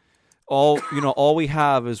can't. All we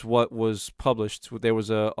have is what was published. There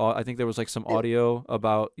was I think there was like some audio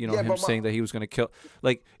about him saying that he was going to kill.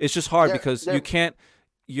 Like, it's just hard because you can't.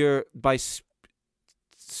 By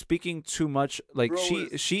speaking too much, like she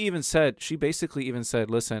basically even said,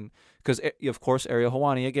 listen, because of course Ariel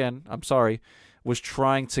Helwani, again, I'm sorry, was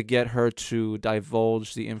trying to get her to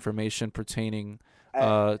divulge the information pertaining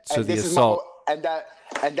to the assault. And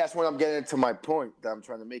that's what I'm getting to my point that I'm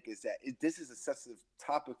trying to make is that this is a sensitive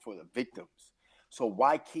topic for the victims. So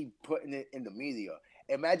why keep putting it in the media?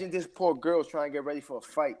 Imagine this poor girl's trying to get ready for a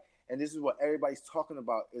fight, and this is what everybody's talking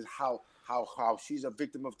about is how she's a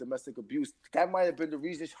victim of domestic abuse. That might have been the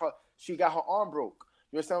reason she got her arm broke.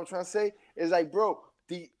 You understand what I'm trying to say? It's like, bro,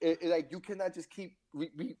 like you cannot just keep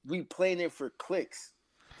replaying it for clicks.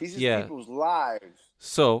 These are people's lives.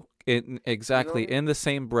 So in the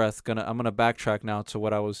same breath, I'm gonna backtrack now to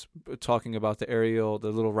what I was talking about, the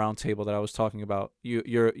little round table that I was talking about.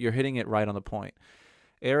 You're hitting it right on the point.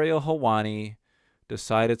 Ariel Helwani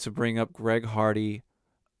decided to bring up Greg Hardy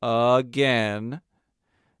again,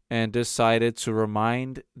 and decided to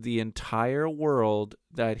remind the entire world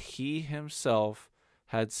that he himself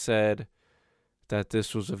had said that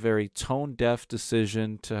this was a very tone-deaf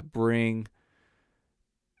decision to bring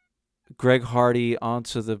Greg Hardy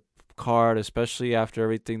onto the card, especially after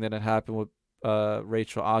everything that had happened with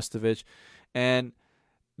Rachel Ostovich. And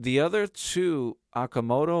the other two,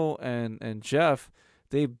 Akamoto and Jeff,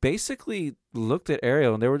 they basically looked at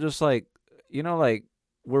Ariel and they were just like,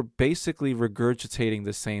 we're basically regurgitating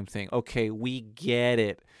the same thing. Okay, we get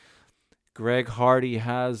it. Greg Hardy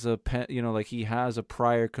has he has a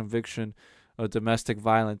prior conviction of domestic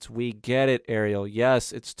violence. We get it, Ariel.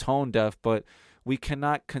 Yes, it's tone deaf, but we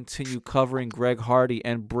cannot continue covering Greg Hardy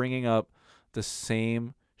and bringing up the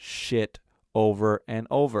same shit over and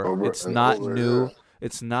over. It's not new. Yeah.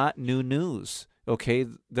 It's not new news. Okay,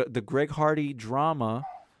 the Greg Hardy drama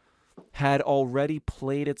had already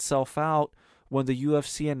played itself out when the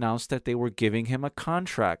UFC announced that they were giving him a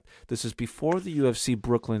contract. This is before the UFC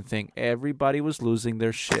Brooklyn thing. Everybody was losing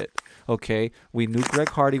their shit. Okay, we knew Greg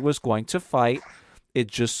Hardy was going to fight. It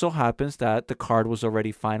just so happens that the card was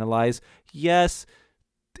already finalized. Yes,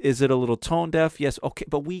 is it a little tone deaf? Yes, okay,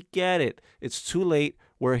 but we get it. It's too late.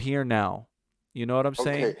 We're here now. You know what I'm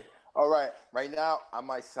saying? Okay, all right. Right now, I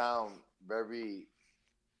might sound very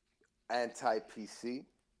anti-PC.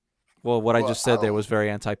 Well, what I just said there was very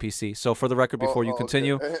anti-PC. So for the record, before you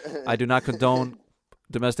continue, okay. I do not condone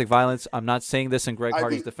domestic violence. I'm not saying this in Greg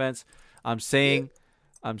Hardy's defense. I'm saying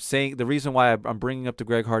the reason why I'm bringing up the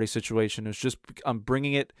Greg Hardy situation is just I'm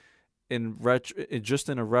bringing it in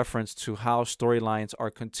a reference to how storylines are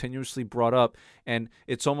continuously brought up, and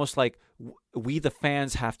it's almost like we the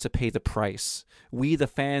fans have to pay the price. We the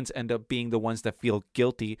fans end up being the ones that feel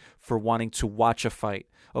guilty for wanting to watch a fight.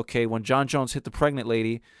 Okay, when Jon Jones hit the pregnant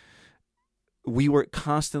lady, we were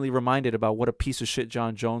constantly reminded about what a piece of shit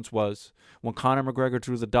Jon Jones was. When Conor McGregor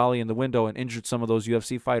threw the dolly in the window and injured some of those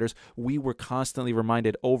UFC fighters, we were constantly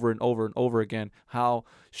reminded over and over and over again how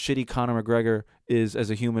shitty Conor McGregor is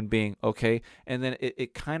as a human being, okay? And then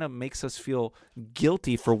it kind of makes us feel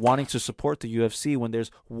guilty for wanting to support the UFC when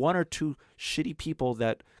there's one or two shitty people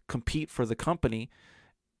that compete for the company,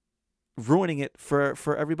 ruining it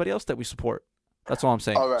for everybody else that we support. That's all I'm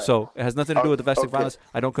saying. All right. So it has nothing to do with domestic violence.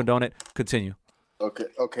 I don't condone it. Continue.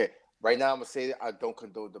 Okay. Right now, I'm going to say that I don't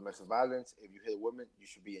condone domestic violence. If you hit a woman, you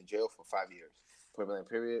should be in jail for 5 years. Permanent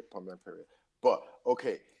period. But,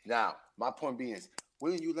 okay, now, my point being is,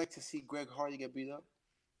 wouldn't you like to see Greg Hardy get beat up?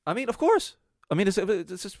 I mean, of course. I mean, it's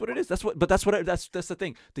just what it is. That's the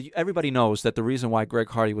thing. Everybody knows that the reason why Greg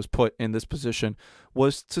Hardy was put in this position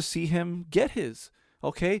was to see him get his.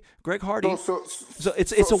 Okay, Greg Hardy. So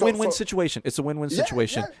it's a win-win situation. It's a win-win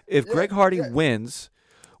situation. If Greg Hardy wins,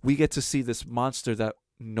 we get to see this monster that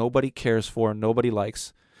nobody cares for, nobody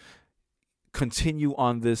likes, continue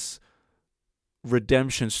on this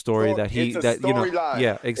redemption story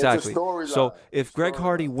yeah, exactly. So if Greg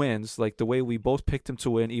Hardy wins, like the way we both picked him to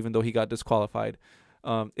win, even though he got disqualified,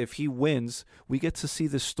 if he wins, we get to see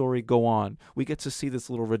this story go on. We get to see this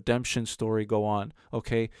little redemption story go on,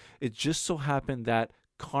 okay? It just so happened that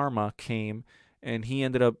karma came and he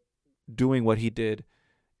ended up doing what he did.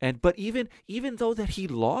 But even though that he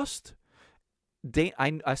lost,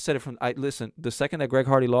 I said it listen, the second that Greg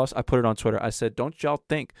Hardy lost, I put it on Twitter. I said, don't y'all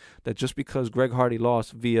think that just because Greg Hardy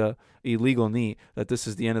lost via illegal knee, that this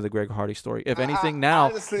is the end of the Greg Hardy story. If anything,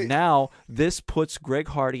 now this puts Greg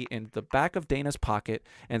Hardy in the back of Dana's pocket,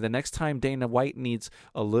 and the next time Dana White needs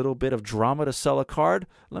a little bit of drama to sell a card,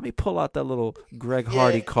 let me pull out that little Greg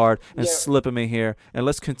Hardy card and slip him in here, and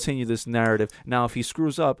let's continue this narrative. Now, if he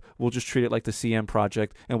screws up, we'll just treat it like the CM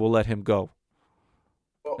project, and we'll let him go.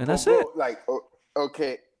 And that's it.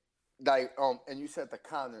 Okay, and you said the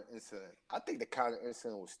Conor incident. I think the Conor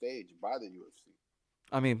incident was staged by the UFC.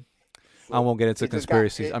 I mean, I won't get into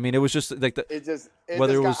conspiracies. I mean, it was just like it just got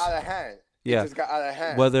out of hand. Yeah, it just got out of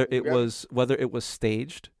hand. Whether it was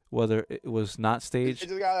staged, whether it was not staged, it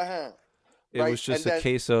just got out of hand. It was just a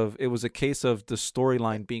case of the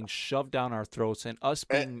storyline being shoved down our throats and us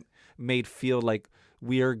being made feel like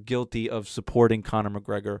we are guilty of supporting Conor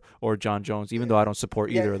McGregor or Jon Jones, even though I don't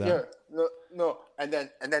support either of them. Yeah. No, and then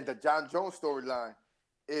the Jon Jones storyline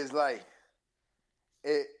is like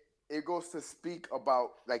it goes to speak about,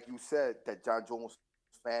 like you said, that Jon Jones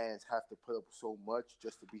fans have to put up so much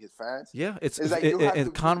just to be his fans. Yeah, it's like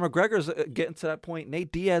and Conor McGregor's getting to that point.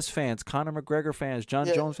 Nate Diaz fans, Conor McGregor fans, Jon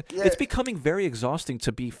Jones fans. Yeah. It's becoming very exhausting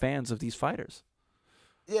to be fans of these fighters.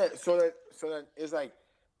 Yeah, so then it's like,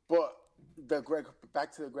 but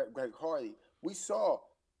back to the Greg Hardy, we saw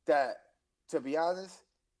that, to be honest,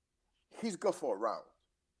 he's good for a round.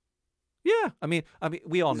 Yeah, I mean,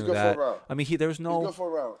 we all knew that. I mean, there's no. He's good for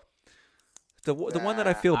a round. The one that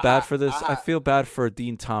I feel bad for this, I feel bad for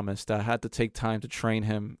Dean Thomas that had to take time to train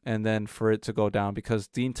him and then for it to go down, because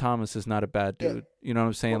Dean Thomas is not a bad dude. Yeah. You know what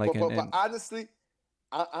I'm saying? But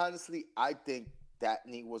honestly, I think that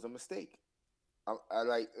knee was a mistake. I'm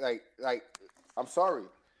sorry.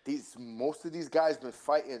 Most of these guys been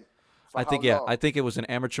fighting. I think it was an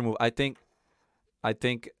amateur move. I think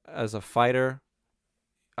as a fighter,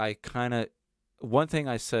 one thing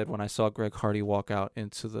I said when I saw Greg Hardy walk out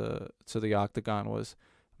into the octagon was,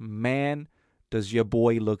 man, does your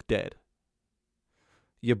boy look dead.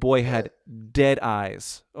 Your boy had dead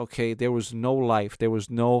eyes, okay? There was no life. There was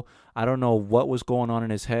no, I don't know what was going on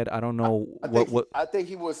in his head. I don't know what. I think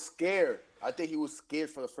he was scared. I think he was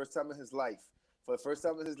scared for the first time in his life. For the first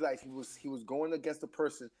time in his life, he was going against a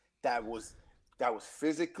person that was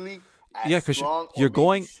physically because you're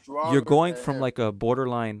going from like a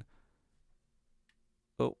borderline.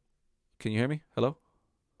 Oh, can you hear me? Hello?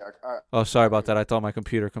 Oh, sorry about that. I thought my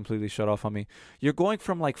computer completely shut off on me. You're going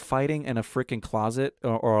from like fighting in a freaking closet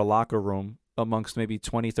or a locker room amongst maybe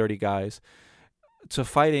 20, 30 guys to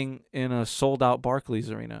fighting in a sold-out Barclays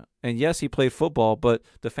arena. And yes, he played football, but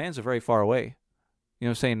the fans are very far away. You know what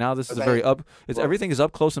I'm saying? Now this is everything is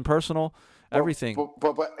up close and personal. Everything.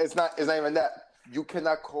 But it's not even that. You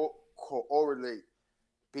cannot correlate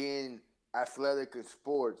being athletic in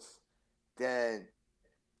sports than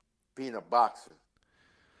being a boxer.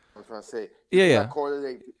 I'm trying to say. Yeah.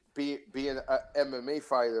 Correlate being an MMA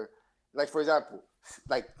fighter. Like, for example,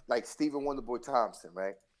 like Stephen Wonderboy Thompson,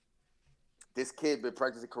 right? This kid been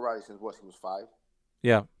practicing karate since he was 5.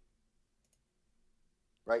 Yeah.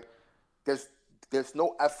 Right? There's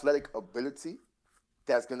no athletic ability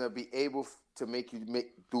that's gonna be able to make you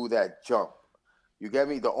do that jump. You get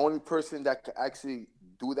me? The only person that could actually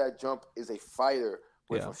do that jump is a fighter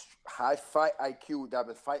with a high fight IQ that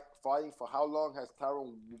been fighting for how long has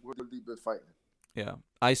Tyron Woodley been fighting? Yeah,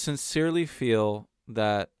 I sincerely feel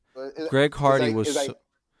that Greg Hardy was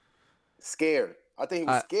scared. I think he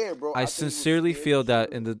was scared, bro. I sincerely feel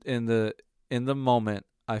that in the moment,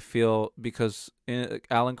 I feel because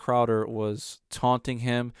Alan Crowder was taunting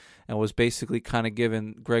him and was basically kind of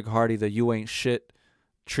giving Greg Hardy the "you ain't shit"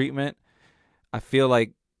 treatment. I feel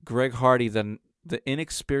like Greg Hardy, the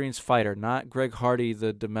inexperienced fighter, not Greg Hardy,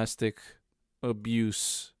 the domestic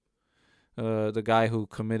abuse, the guy who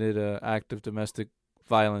committed an act of domestic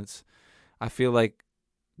violence. I feel like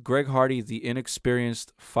Greg Hardy, the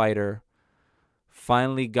inexperienced fighter,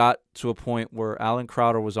 finally got to a point where Alan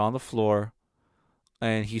Crowder was on the floor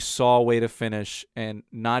and he saw a way to finish and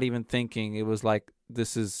not even thinking, it was like,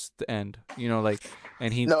 this is the end. You know, like,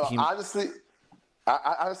 and honestly,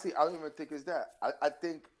 I don't even think it's that. I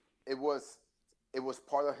think it was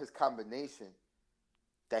part of his combination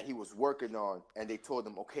that he was working on, and they told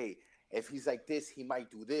him, okay, if he's like this, he might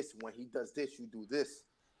do this. When he does this, you do this,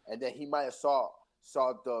 and then he might have saw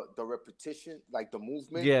the repetition, like the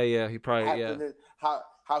movement. Yeah, he probably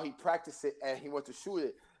how he practiced it, and he went to shoot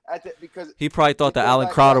it because he probably thought that Alan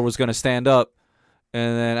Crowder was going to stand up,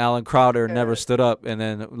 and then Alan Crowder never stood up, and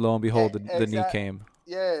then lo and behold, the knee came.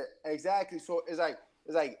 Yeah, exactly. So it's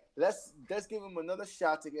like let's give him another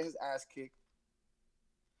shot to get his ass kicked.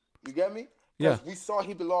 You get me? Yeah. We saw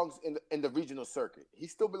he belongs in the regional circuit. He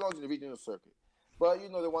still belongs in the regional circuit, but they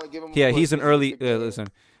want to give him. Yeah, he's an early. Listen,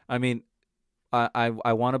 I mean,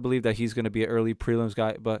 I want to believe that he's going to be an early prelims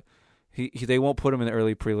guy, but they won't put him in the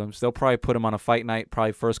early prelims. They'll probably put him on a fight night,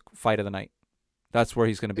 probably first fight of the night. That's where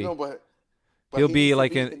he's going to be. But he'll be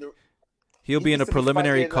like he'll be in a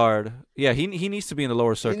preliminary card. Yeah, he needs to be in the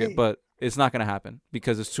lower circuit, but it's not going to happen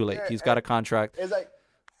because it's too late. He's got a contract. It's like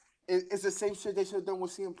it's the same shit they should have done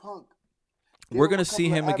with CM Punk. We're going to see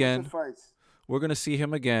him again. We're going to see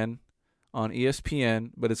him again on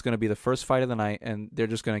ESPN, but it's going to be the first fight of the night, and they're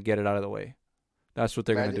just going to get it out of the way. That's what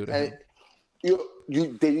they're going to do to him.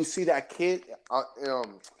 Did you see that kid?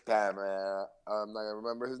 Damn, man, I'm not gonna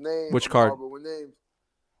remember his name. Which card?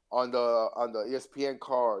 On the ESPN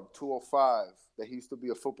card 205 that he used to be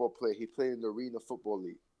a football player. He played in the Arena Football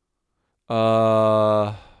League.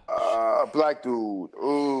 Black dude.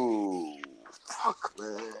 Ooh, fuck,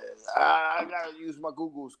 man. I gotta use my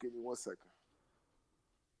Googles. Give me 1 second.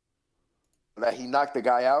 That he knocked the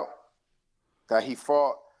guy out. That he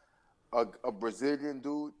fought a Brazilian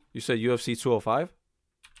dude. You said UFC 205?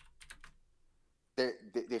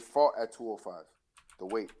 They fought at 205. The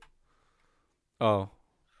weight. Oh.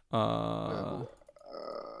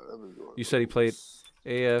 You said he played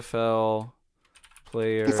AFL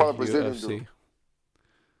player. He fought a Brazilian UFC. dude.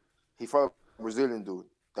 He fought a Brazilian dude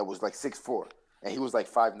that was like 6'4", and he was like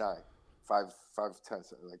 5'9", 5'10",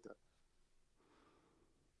 something like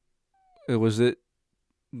that. Was it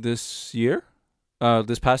this year?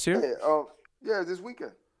 This past year? Yeah, this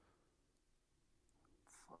weekend.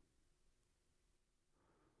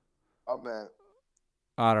 Oh man.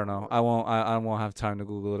 I don't know. I won't have time to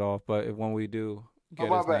Google it all. But when we do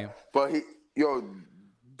get his name, but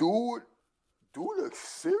dude looks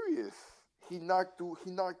serious. He knocked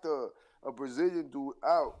a Brazilian dude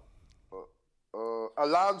out.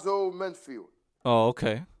 Alonzo Menfield. Oh,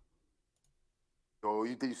 okay. Oh,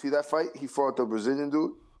 did you see that fight? He fought the Brazilian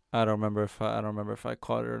dude. I don't remember if I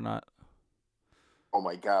caught it or not. Oh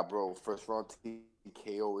my God, bro! First round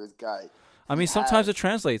TKO. This guy. I mean, sometimes it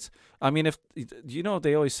translates. I mean, if you know,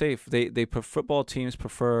 they always say football teams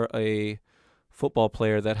prefer a football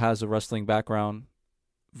player that has a wrestling background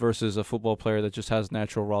versus a football player that just has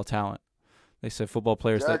natural raw talent. They say football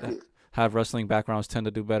players that have wrestling backgrounds tend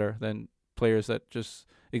to do better than players that just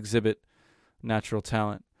exhibit natural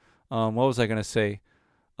talent. What was I gonna say?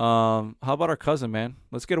 How about our cousin, man?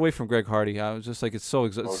 Let's get away from Greg Hardy. I was just like, it's so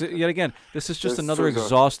exhausting. Yet again, this is just another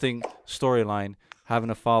exhausting storyline, having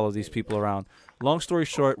to follow these people around. Long story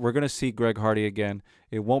short, we're going to see Greg Hardy again.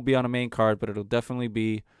 It won't be on a main card, but it'll definitely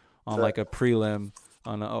be on like a prelim the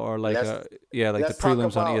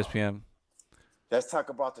prelims on ESPN. Let's talk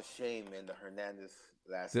about the shame in the Hernandez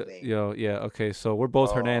last name. Okay, so we're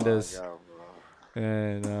both Hernandez. God,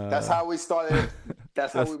 and that's how we started.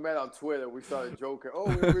 That's how we met on Twitter. We started joking. Oh,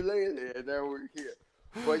 we're related, and then we're here.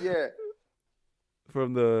 But yeah,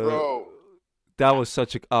 that was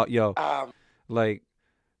such a like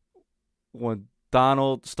when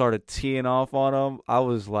Donald started teeing off on him, I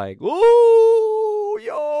was like, ooh,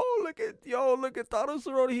 look at Donald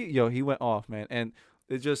Cerrone. He went off, man, and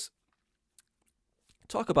it just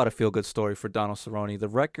talk about a feel good story for Donald Cerrone. The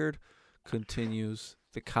record continues.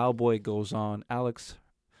 The cowboy goes on. Alex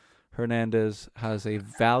Hernandez has a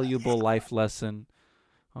valuable life lesson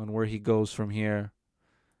on where he goes from here.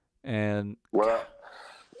 And what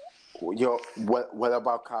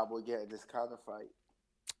about Cowboy getting this counter fight?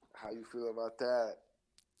 How you feel about that?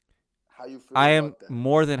 I am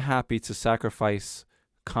more than happy to sacrifice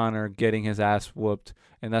Conor getting his ass whooped,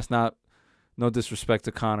 and that's no disrespect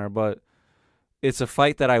to Conor, but it's a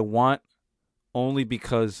fight that I want only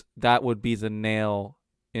because that would be the nail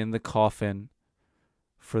in the coffin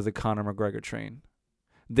for the Conor McGregor train.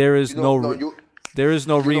 There is no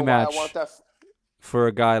rematch for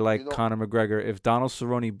a guy like Conor McGregor. If Donald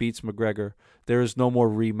Cerrone beats McGregor, there is no more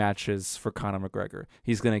rematches for Conor McGregor.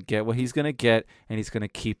 He's going to get what he's going to get, and he's going to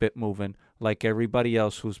keep it moving like everybody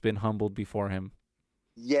else who's been humbled before him.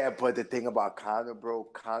 Yeah, but the thing about Conor, bro,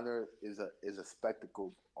 Conor is a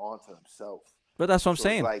spectacle onto himself. But that's what I'm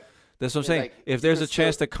saying. That's what I'm saying. If there's a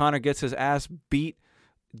chance that Conor gets his ass beat,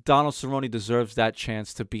 Donald Cerrone deserves that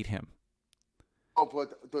chance to beat him. Oh,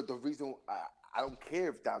 but the reason I don't care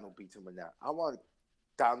if Donald beats him or not. I want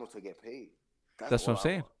Donald to get paid. That's what I'm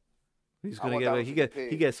saying. He's gonna he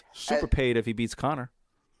gets super paid if he beats Conor.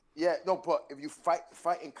 Yeah, no, but if you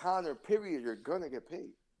fighting Conor, period, you're gonna get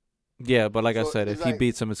paid. Yeah, but like I said, if he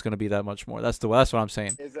beats him, it's gonna be that much more. That's what I'm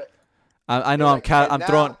saying. I know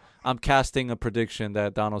I'm casting a prediction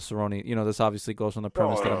that Donald Cerrone, this obviously goes on the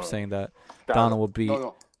premise that I'm saying that Donald will beat.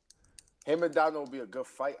 No. Him and Donald will be a good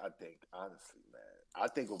fight, I think, honestly, man. I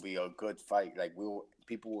think it will be a good fight. Like,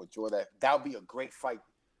 people will enjoy that. That would be a great fight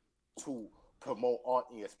to promote on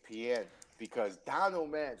ESPN because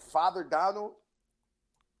Donald, man, Father Donald.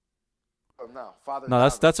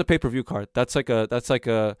 That's a pay-per-view card.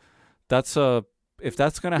 If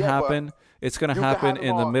that's gonna happen, it's gonna happen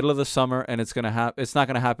in the middle of the summer, and it's not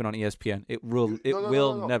gonna happen on ESPN. It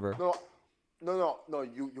will never. No.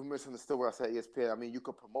 You misunderstood what I said. ESPN. I mean, you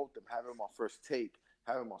could promote them, have them on First Take,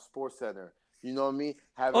 have them on SportsCenter. You know what I mean?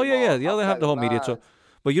 They have the whole media. So,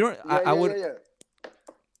 but you don't. I would. Yeah.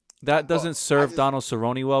 That doesn't serve Donald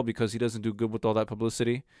Cerrone well because he doesn't do good with all that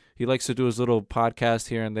publicity. He likes to do his little podcast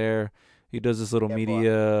here and there. He does this little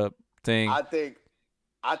media thing. I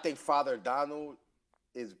think Father Donald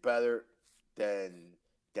is better than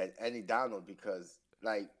any Donald because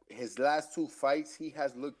like his last two fights, he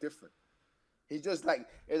has looked different. He's just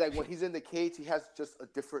it's like when he's in the cage, he has just a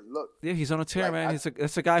different look. Yeah, he's on a tear, man.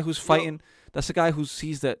 That's a guy who's fighting. That's a guy who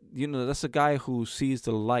sees that. That's a guy who sees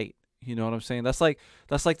the light. You know what I'm saying? That's like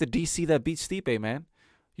the DC that beat Stipe, man.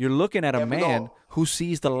 You're looking at a man who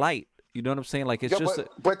sees the light. You know what I'm saying? Like it's just.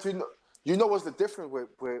 But you know what's the difference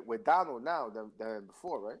with Donald now than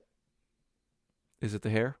before, right? Is it the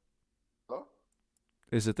hair? Hello?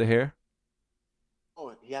 Is it the hair?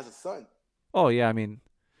 Oh, he has a son. Oh yeah, I mean.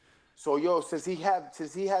 So since he had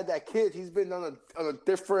that kid, he's been on a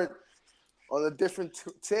different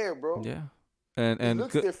tear, bro. Yeah, and he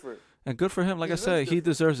looks different. And good for him. Like I said, he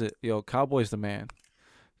deserves it. Cowboy's the man.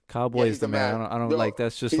 Cowboy's the man. I don't like.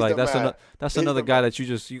 That's just like that's another guy that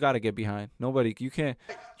you got to get behind. You can't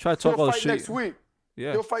try to talk all the shit. Next week.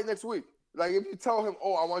 Yeah, he'll fight next week. Like if you tell him,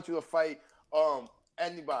 "Oh, I want you to fight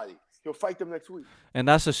anybody," he'll fight them next week. And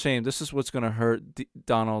that's a shame. This is what's gonna hurt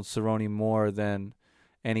Donald Cerrone more than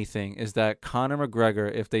anything is that Conor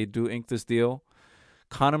McGregor, if they do ink this deal,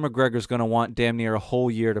 Conor McGregor's gonna want damn near a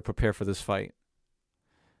whole year to prepare for this fight.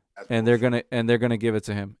 They're gonna give it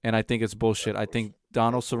to him. And I think it's bullshit. I think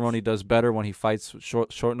Donald Cerrone does better when he fights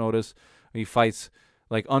short notice. He fights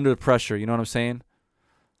like under pressure. You know what I'm saying?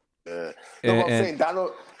 No, I'm saying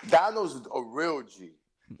Donald's a real G.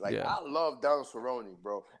 Like I love Donald Cerrone,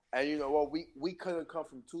 bro. And you know what? We couldn't come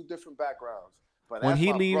from two different backgrounds. But when that's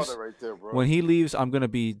he my leaves, brother right there, bro. when he leaves, I'm gonna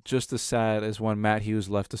be just as sad as when Matt Hughes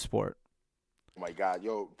left the sport. Oh my God,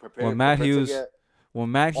 yo, prepare. When Matt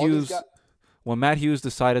Hughes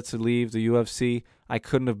decided to leave the UFC, I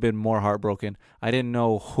couldn't have been more heartbroken. I didn't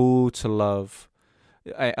know who to love.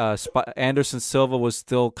 Anderson Silva was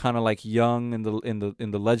still kind of like young in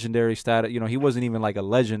the legendary status. You know, he wasn't even like a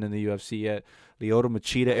legend in the UFC yet. Lyoto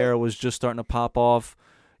Machida era was just starting to pop off.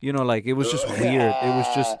 You know, like it was just weird. It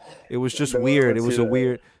was just weird. It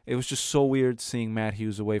was just so weird seeing Matt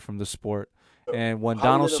Hughes away from the sport. And when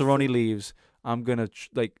Donald Cerrone leaves, I'm gonna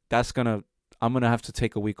have to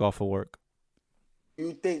take a week off of work. Do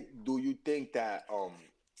you think that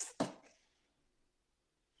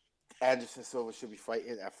Anderson Silva should be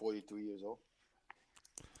fighting at 43 years old?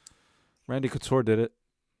 Randy Couture did it.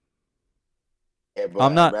 Yeah,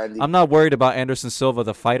 I'm not worried about Anderson Silva,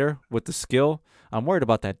 the fighter with the skill. I'm worried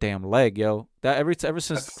about that damn leg, yo. That ever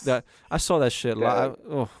since that I saw that shit live.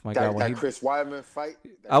 Oh my God! That Chris Weidman fight.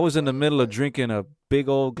 I was in the middle of drinking a big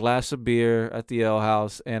old glass of beer at the L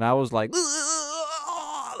House, and I was like,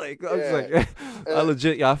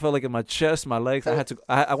 I felt like in my chest, my legs.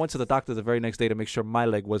 I went to the doctor the very next day to make sure my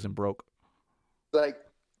leg wasn't broke. Like,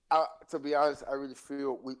 to be honest, I really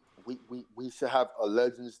feel we should have a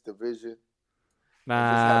Legends division.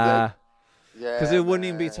 Nah. Yeah, because it wouldn't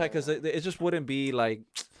even be tight. Because it just wouldn't be like,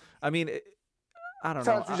 I mean, I don't know.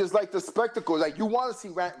 Sometimes you just like the spectacle. Like you want to see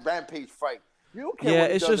Rampage fight. You don't care. Yeah,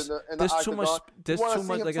 what it's he just does in the there's too octagon. much. There's too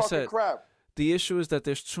much. Like I said, crap. The issue is that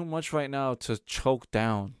there's too much right now to choke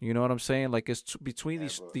down. You know what I'm saying? Like it's between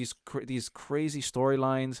these crazy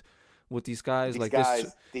storylines with these guys.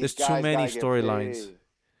 There's too many storylines.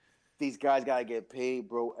 These guys gotta get paid,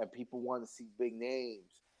 bro, and people want to see big names.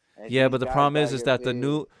 Yeah, but the problem is that the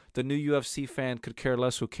new UFC fan could care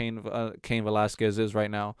less who Cain Velasquez is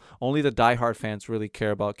right now. Only the diehard fans really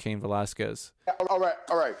care about Cain Velasquez. All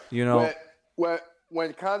right. You know,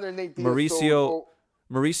 when Conor Nate Diaz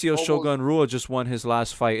Mauricio Shogun Rua just won his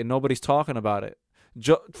last fight, and nobody's talking about it.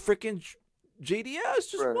 Freaking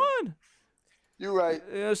JDS just won. You're right.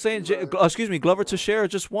 You know what I'm saying? Glover Teixeira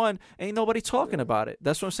just won. Ain't nobody talking about it.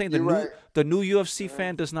 That's what I'm saying. The new UFC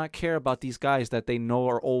fan does not care about these guys that they know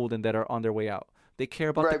are old and that are on their way out. They care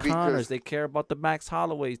about the Conors. They care about the Max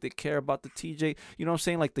Holloways. They care about the TJ. You know what I'm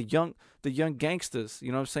saying? Like the young gangsters.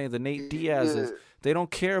 You know what I'm saying? The Nate Diaz's. They don't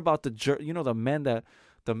care about the men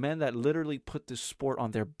that literally put this sport on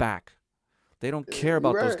their back. They don't care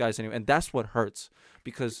about those guys anymore, and that's what hurts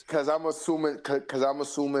because I'm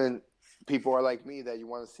assuming people are like me that you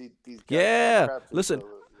want to see these guys. Yeah, listen.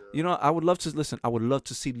 You know, I would love to see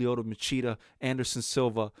Lyoto Machida, Anderson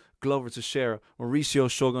Silva, Glover Teixeira,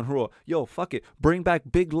 Mauricio Shogun Rua. Yo, fuck it. Bring back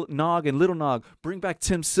Big Nog and Little Nog. Bring back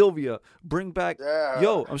Tim Sylvia. Bring back. Yeah.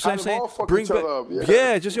 Yo, I'm saying. Bring back.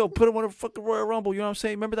 Just put him on a fucking Royal Rumble. You know what I'm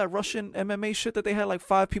saying? Remember that Russian MMA shit that they had like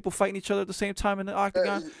 5 people fighting each other at the same time in the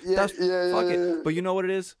octagon? Fuck it. But you know what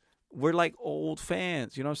it is? We're like old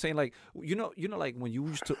fans. You know what I'm saying? Like you know, like when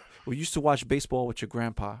you used to watch baseball with your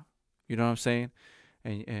grandpa. You know what I'm saying?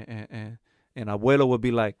 And abuelo would be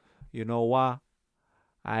like, you know what?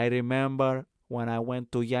 I remember when I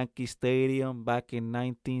went to Yankee Stadium back in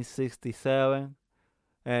 1967.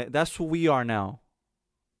 That's who we are now.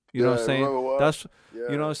 You know what I'm saying? That's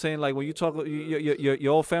you know what I'm saying. Like when you talk,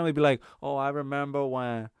 your old family be like, oh, I remember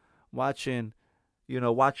when watching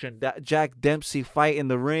that Jack Dempsey fight in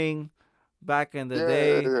the ring back in the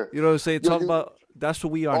day. You know what I'm saying? Talk about. That's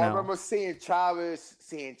what we are now. I remember seeing Chavez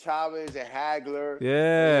and Hagler.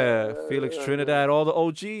 Yeah, Felix Trinidad, all the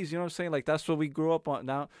OGs. You know what I'm saying? Like that's what we grew up on.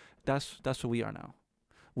 Now that's what we are now.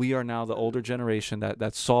 We are now the older generation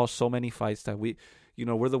that saw so many fights that we're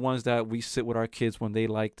the ones that we sit with our kids when they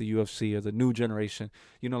like the UFC or the new generation.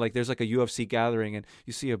 You know, like there's like a UFC gathering and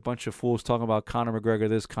you see a bunch of fools talking about Conor McGregor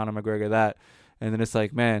this, Conor McGregor that, and then it's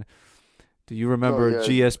like, man, do you remember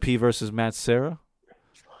GSP versus Matt Serra?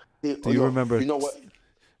 Do you remember? You know what?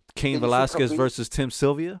 Cain Velasquez versus Tim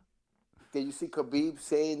Sylvia. Did you see Khabib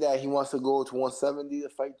saying that he wants to go to 170 to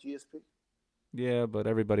fight GSP? Yeah, but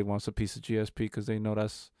everybody wants a piece of GSP because they know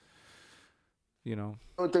that's,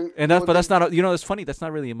 but that's not. It's funny. That's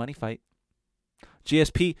not really a money fight.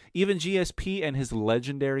 Even GSP and his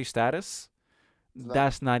legendary status,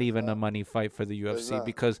 that's not even a money fight for the UFC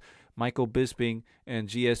because Michael Bisping and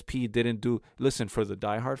GSP didn't do. Listen, for the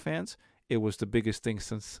diehard fans, it was the biggest thing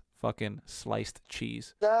since fucking sliced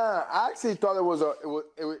cheese. Nah, I actually thought it was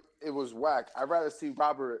it was whack. I'd rather see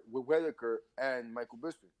Robert Whittaker and Michael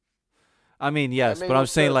Bisping. I mean, yes, but I'm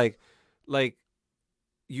saying like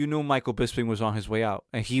you knew Michael Bisping was on his way out,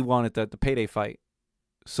 and he wanted the payday fight.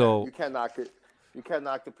 So you can't knock it. You can't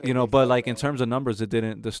knock the payday. You know, but like in terms of numbers, it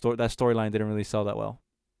didn't. That storyline didn't really sell that well.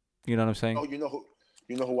 You know what I'm saying? Oh, you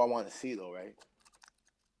know who I want to see though, right?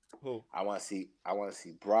 Who? I want to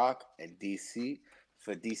see Brock and DC.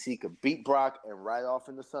 So DC could beat Brock and ride off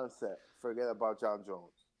in the sunset. Forget about John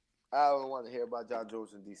Jones. I don't want to hear about John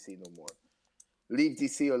Jones and DC no more. Leave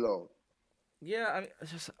DC alone. Yeah, I mean,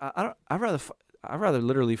 it's just I'd rather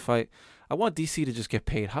literally fight. I want DC to just get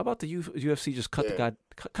paid. How about the UFC just cut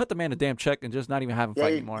the man a damn check and just not even have him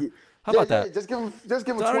fight anymore? How about that? Just give him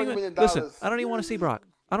 $20 million. Listen, I don't even want to see Brock.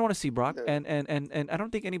 I don't want to see Brock, and I don't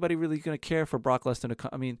think anybody really gonna care for Brock Lesnar to.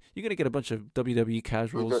 I mean, you're gonna get a bunch of WWE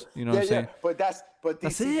casuals. You know what I'm saying? But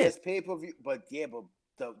DC gets pay per view. But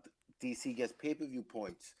the DC gets pay per view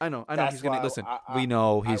points. I know. He's gonna listen. We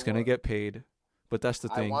know he's gonna get paid, but that's the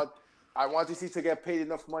thing. I want DC to get paid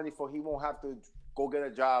enough money for he won't have to go get a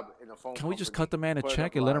job in a phone. Can we just cut the man a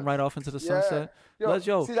check and let him ride off into the sunset? Let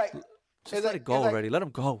it go already. Let him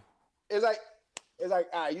go. It's like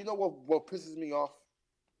you know what pisses me off?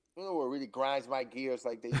 You know what really grinds my gears,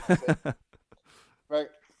 like they used to say? Right?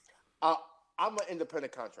 I'm an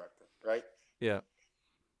independent contractor, right? Yeah.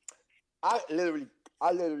 I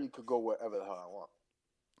literally could go wherever the hell I want.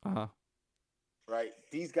 Uh-huh. Right?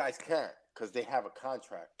 These guys can't because they have a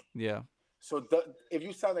contract. Yeah. So if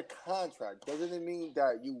you sign a contract, doesn't it mean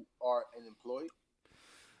that you are an employee?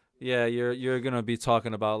 Yeah, you're gonna be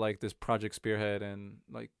talking about like this Project Spearhead and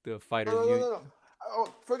like the fighters union. No.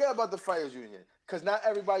 Oh, forget about the fighters union, because not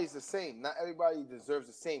everybody's the same. Not everybody deserves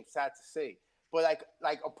the same. Sad to say, but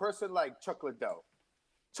like a person like Chuck Liddell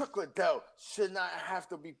should not have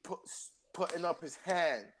to be putting up his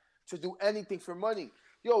hand to do anything for money.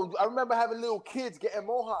 Yo, I remember having little kids getting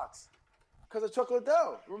mohawks because of Chuck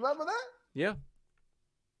Liddell. Remember that? Yeah.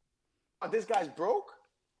 Oh, this guy's broke?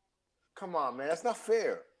 Come on, man. That's not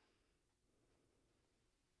fair.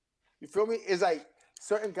 You feel me? It's like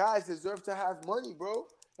certain guys deserve to have money, bro.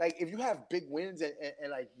 Like, if you have big wins and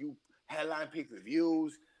like you headline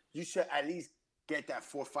pay-per-views, you should at least get that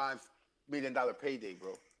 $4 or $5 million payday,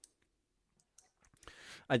 bro.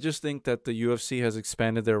 I just think that the UFC has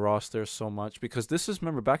expanded their roster so much because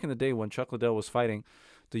remember, back in the day when Chuck Liddell was fighting,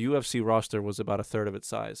 the UFC roster was about a third of its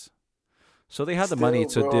size. So they had the money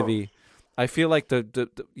to divvy. I feel like the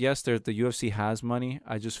UFC has money.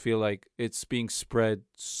 I just feel like it's being spread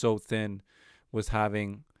so thin with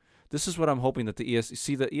having. This is what I'm hoping that the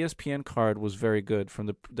ESPN card was very good from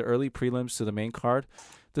the early prelims to the main card.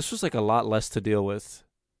 This was like a lot less to deal with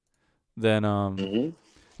than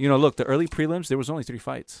You know, look, the early prelims there was only 3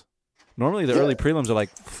 fights. Normally the early prelims are like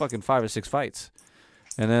fucking 5 or 6 fights,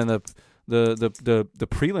 and then the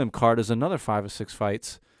prelim card is another 5 or 6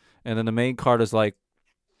 fights, and then the main card is like.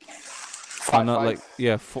 5 or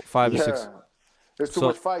 6. There's too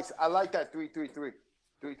much fights. I like that 3-3-3.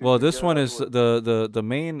 Well, this one is the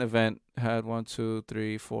main event had 1, 2,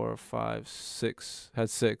 3, 4, 5, 6. Had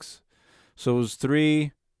 6, so it was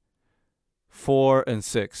 3, 4, and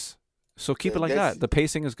 6. So keep it like that. The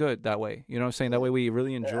pacing is good that way. You know what I'm saying? That way we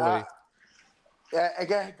really enjoy.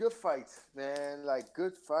 Again, good fights, man. Like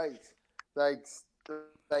good fights. Like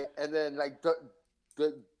and then like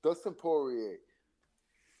Dustin Poirier.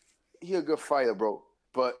 He a good fighter, bro.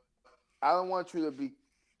 But I don't want you to be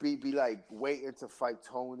like waiting to fight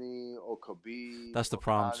Tony or Khabib. That's the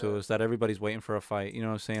problem too, is that everybody's waiting for a fight. You know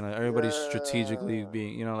what I'm saying? Like everybody's strategically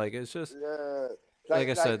being, you know, like it's just like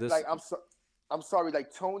I said. This I'm sorry,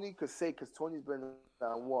 like Tony could say because Tony's been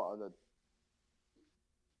on what on a.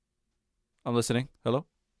 I'm listening. Hello.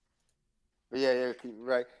 Yeah,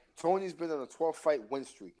 right. Tony's been on a 12-fight win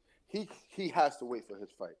streak. He has to wait for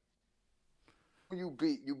his fight. You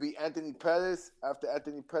beat Anthony Pettis. After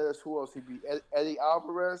Anthony Pettis, who else? He beat Eddie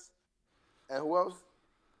Alvarez, and who else?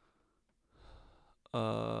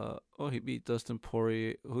 He beat Dustin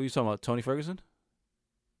Poirier. Who are you talking about? Tony Ferguson?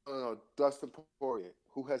 No, Dustin Poirier.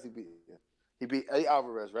 Who has he beat? He beat Eddie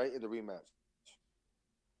Alvarez, right, in the rematch.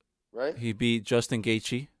 Right. He beat Justin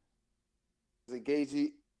Gaethje.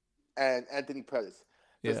 Gaethje and Anthony Pettis.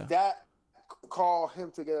 Does Yeah. that call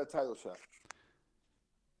him to get a title shot?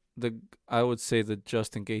 I would say the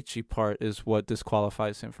Justin Gaethje part is what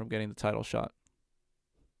disqualifies him from getting the title shot.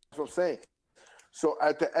 That's what I'm saying. So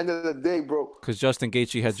at the end of the day, bro, because Justin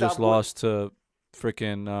Gaethje had just lost to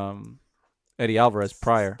freaking Eddie Alvarez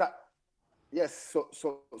prior. Yes.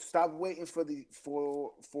 So stop waiting for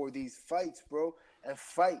these fights, bro, and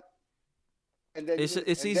fight. And then it's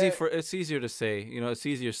easier to say. You know, it's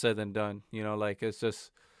easier said than done. You know, like it's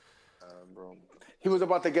just. Bro. He was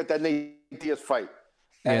about to get that Nate Diaz fight.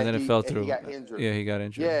 Yeah, and then it fell through. He got injured. Yeah, he got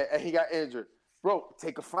injured. Yeah, and he got injured. Bro,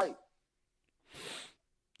 take a fight.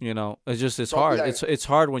 You know, it's hard. It's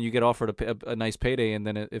hard when you get offered a nice payday and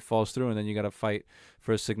then it falls through and then you got to fight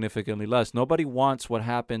for significantly less. Nobody wants what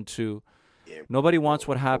happened to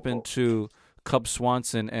Cub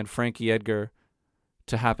Swanson and Frankie Edgar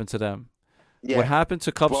to happen to them. Yeah. What happened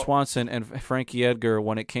to Cub Swanson and Frankie Edgar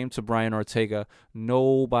when it came to Brian Ortega,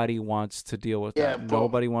 nobody wants to deal with that.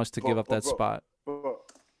 Nobody wants to give up that spot. Bro,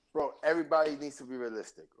 everybody needs to be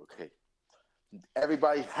realistic, okay?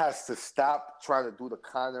 Everybody has to stop trying to do the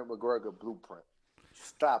Conor McGregor blueprint.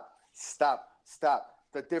 Stop.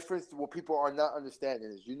 The difference, what people are not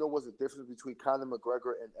understanding is, you know what's the difference between Conor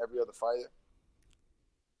McGregor and every other fighter?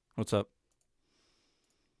 What's up?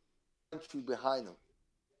 Country behind him.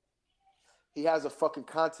 He has a fucking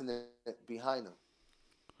continent behind him.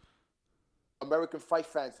 American fight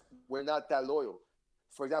fans, we're not that loyal.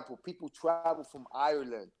 For example, people travel from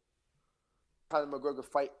Ireland. Conor McGregor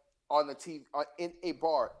fight on the TV in a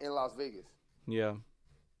bar in Las Vegas. Yeah.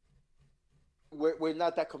 We're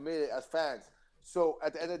not that committed as fans. So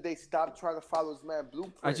at the end of the day, stop trying to follow this man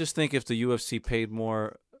blueprint. I just think if the UFC paid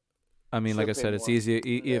more, I mean, like I said, it's easier.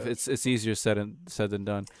 If it's easier said than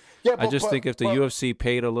done. Yeah, I just think if the UFC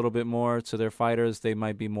paid a little bit more to their fighters, they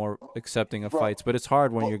might be more accepting of fights. But it's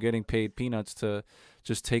hard when you're getting paid peanuts to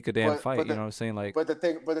just take a damn fight. You know what I'm saying? Like, but the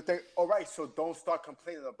thing. All right, so don't start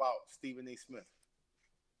complaining about Stephen A. Smith.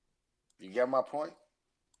 You get my point?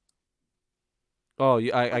 Oh,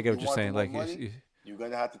 I get what you're saying. Like, you're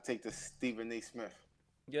gonna have to take the Stephen A. Smith.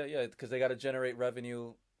 Yeah, because they got to generate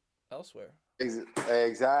revenue elsewhere.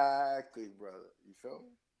 Exactly, brother. You feel me?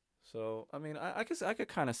 So, I mean, I guess I could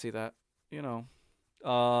kind of see that, you know.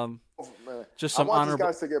 Just some honorable. These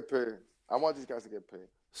guys to get paid. I want these guys to get paid.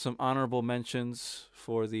 Some honorable mentions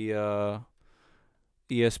for the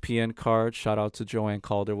ESPN card. Shout out to Joanne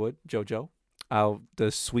Calderwood, JoJo,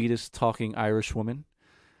 the sweetest talking Irish woman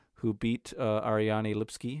who beat Ariane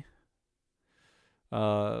Lipski.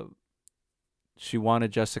 She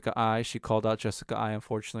wanted Jessica Ai. She called out Jessica Ai.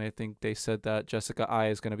 Unfortunately, I think they said that Jessica Ai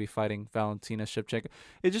is going to be fighting Valentina Shevchenko.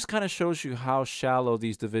 It just kind of shows you how shallow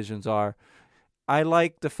these divisions are. I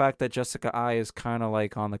like the fact that Jessica Ai is kind of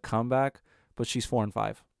like on the comeback, but she's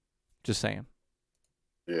 4-5. Just saying.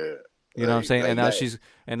 Yeah. You know what I'm saying? And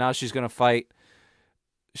now she's going to fight.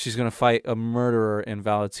 She's going to fight a murderer in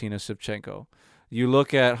Valentina Shevchenko. You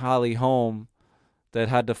look at Holly Holm that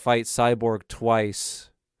had to fight Cyborg twice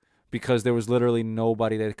because there was literally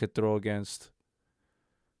nobody that could throw against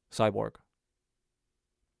Cyborg.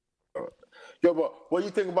 Yo, but what do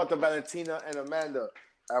you think about the Valentina and Amanda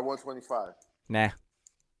at 125? Nah.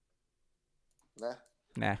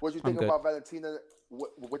 What do you think about Valentina?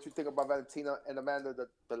 What you think about Valentina and Amanda,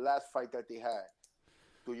 the last fight that they had?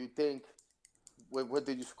 Do you think? What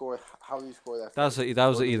did you score? How did you score that? That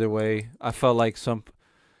was either way. I feel like it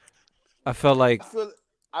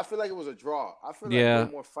was a draw. I feel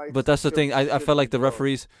like more fights. But that's the thing. I felt like the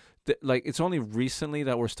referees, like it's only recently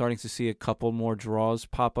that we're starting to see a couple more draws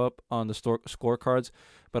pop up on the scorecards.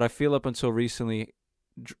 But I feel up until recently,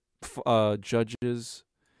 judges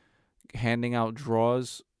handing out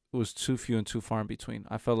draws was too few and too far in between.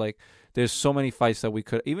 I felt like there's so many fights that we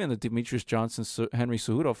could, even the Demetrius Johnson Henry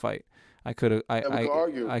Cejudo fight, we could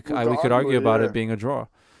argue about it being a draw.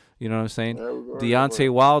 You know what I'm saying?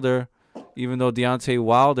 Deontay Wilder, even though Deontay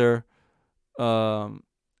Wilder,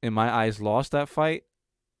 in my eyes, lost that fight,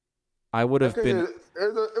 I would have been. It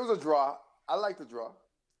was a draw. I like the draw.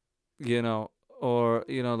 You know, or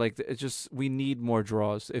like it just we need more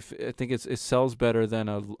draws. I think it sells better than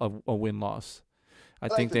a win loss. I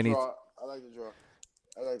think they need. I like the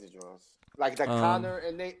draws. Like that Conor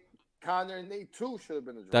and Nate too should have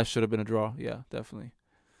been a draw. That should have been a draw. Yeah, definitely.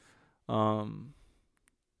 Who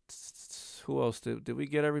else did we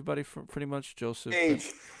get? Everybody from pretty much Joseph.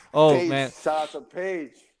 Paige. Man, shout out to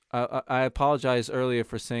Paige. I apologize earlier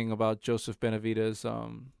for saying about Joseph Benavidez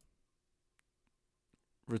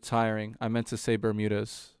retiring. I meant to say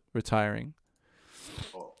Bermudez retiring.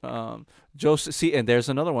 Joseph. See, and there's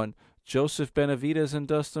another one. Joseph Benavidez and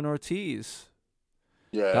Dustin Ortiz.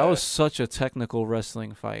 Yeah, that was such a technical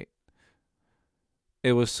wrestling fight.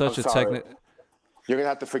 It was such a technical. You're gonna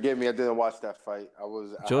have to forgive me. I didn't watch that fight.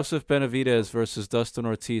 Joseph Benavidez versus Dustin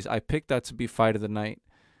Ortiz. I picked that to be fight of the night.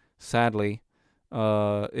 Sadly,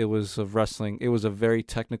 it was a wrestling. It was a very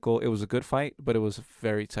technical. It was a good fight, but it was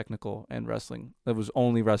very technical and wrestling. It was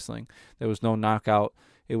only wrestling. There was no knockout.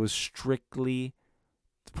 It was strictly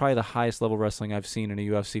probably the highest level wrestling I've seen in a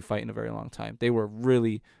UFC fight in a very long time. They were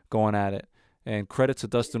really going at it. And credit to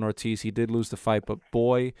Dustin Ortiz. He did lose the fight, but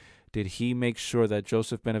boy, did he make sure that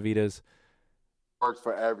Joseph Benavidez worked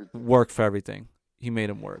for everything. Worked for everything. He made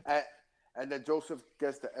him work. And then Joseph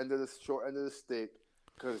gets the short end of the stick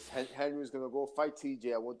because Henry was gonna go fight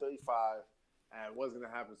TJ at 135, and what's gonna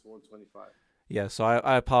happen to 125. Yeah, so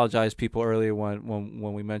I apologize, people, earlier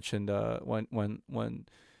when we mentioned when.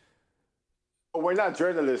 We're not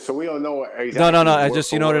journalists, so we don't know what exactly. No. I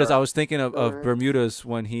just, you know what it is. I was thinking of Bermudez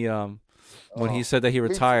when he said that he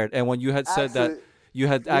retired, and when you had said that you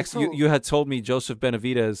had told me Joseph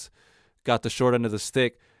Benavidez got the short end of the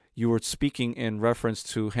stick. You were speaking in reference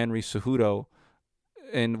to Henry Cejudo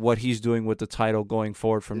and what he's doing with the title going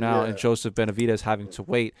forward from now, and Joseph Benavidez having to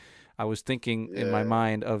wait. I was thinking in my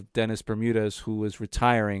mind of Dennis Bermudez, who was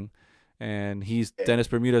retiring, and Dennis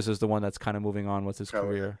Bermudez is the one that's kind of moving on with his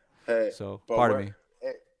career. So pardon me.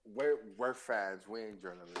 We're fans. We ain't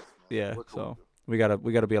journalists. Man. Yeah, so we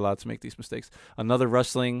gotta be allowed to make these mistakes. Another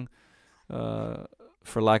wrestling, for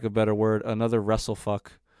lack of a better word, another wrestlefuck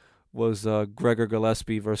was Gregor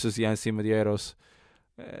Gillespie versus Yancy Medeiros.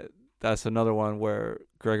 That's another one where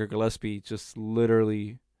Gregor Gillespie just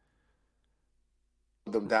literally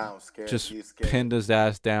them down, just pinned his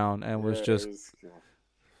ass down, and was just,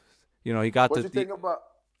 he got the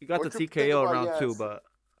TKO round 2, but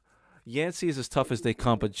Yancy is as tough as they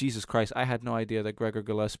come. But Jesus Christ, I had no idea that Gregor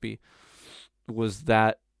Gillespie was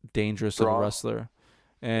that dangerous of a wrestler,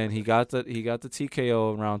 and he got the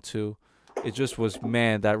TKO in round 2. It just was,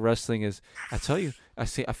 man, that wrestling is. I tell you, I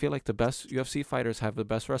feel like the best UFC fighters have the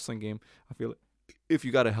best wrestling game. I feel like if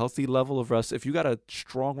you got a healthy level of wrestling, if you got a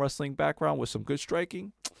strong wrestling background with some good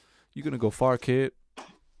striking, you're gonna go far, kid.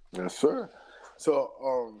 Yes, sir.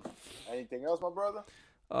 So, anything else, my brother?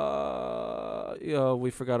 We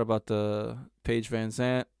forgot about the Paige Van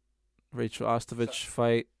Zant, Rachel Ostovich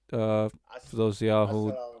fight. For those of y'all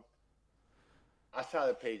who, I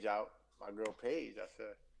shouted Paige out. My girl Paige. I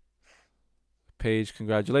said, Paige,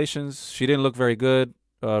 congratulations. She didn't look very good.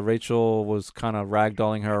 Rachel was kind of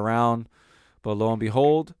ragdolling her around, but lo and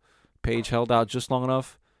behold, Paige held out just long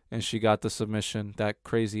enough, and she got the submission. That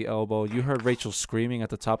crazy elbow. You heard Rachel screaming at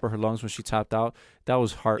the top of her lungs when she tapped out. That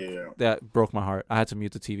was heart. Yeah. That broke my heart. I had to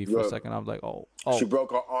mute the TV for a second. I was like, oh. She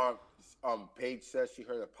broke her arm. Paige says she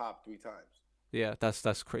heard it pop 3 times. Yeah,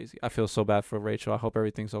 that's crazy. I feel so bad for Rachel. I hope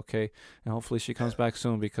everything's okay, and hopefully she comes back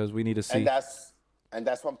soon because we need to see. And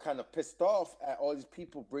that's why I'm kind of pissed off at all these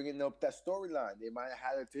people bringing up that storyline. They might have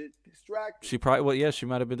had her distracted. She probably, she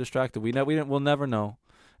might have been distracted. We'll never know.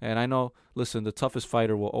 And I know, listen, the toughest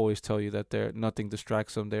fighter will always tell you that nothing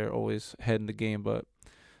distracts them. They're always head in the game. But,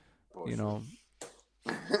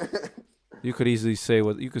 you could easily say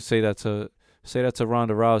that to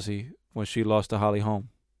Ronda Rousey when she lost to Holly Holm.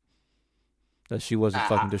 That she wasn't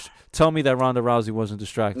fucking tell me that Ronda Rousey wasn't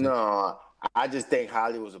distracted. No, I just think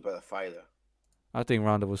Holly was a better fighter. I think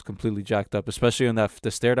Ronda was completely jacked up, especially in the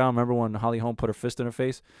stare down. Remember when Holly Holm put her fist in her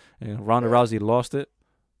face and Ronda Rousey lost it?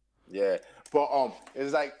 Yeah, but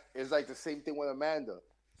it's like the same thing with Amanda.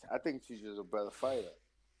 I think she's just a better fighter.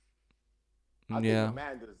 I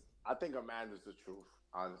think Amanda's the truth,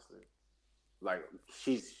 honestly. Like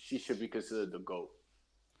she should be considered the GOAT.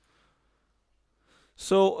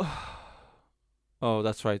 So,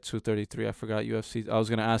 that's right, 233. I forgot UFC. I was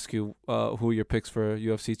gonna ask you who are your picks for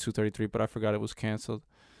UFC 233, but I forgot it was canceled.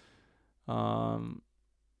 Who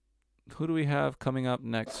do we have coming up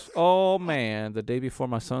next? Oh man, the day before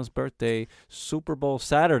my son's birthday, Super Bowl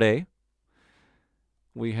Saturday.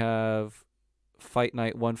 We have Fight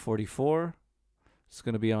Night 144. It's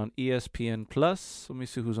gonna be on ESPN Plus. Let me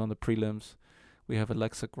see who's on the prelims. We have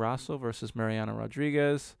Alexa Grasso versus Mariana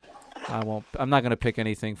Rodriguez. I'm not gonna pick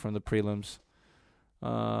anything from the prelims.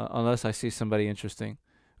 Unless I see somebody interesting.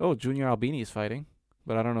 Oh, Junior Albini is fighting,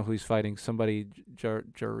 but I don't know who he's fighting. Somebody,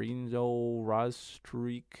 Jarinzo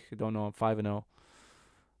Roztrik. I don't know. I'm 5-0.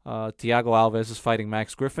 Thiago Alves is fighting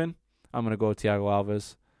Max Griffin. I'm gonna go with Thiago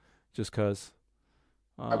Alves, just cause.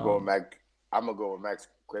 I'm gonna go with Max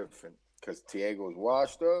Griffin because Thiago's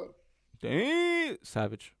washed up. Dang,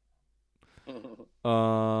 savage.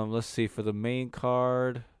 Let's see for the main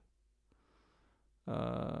card.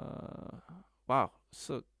 Wow.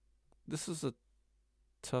 So this is a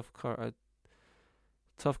tough card.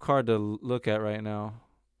 Tough card to look at right now.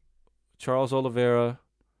 Charles Oliveira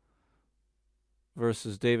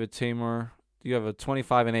versus David Tamer. You have a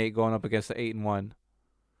 25-8 going up against the 8-1.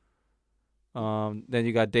 Then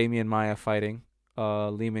you got Damian Maia fighting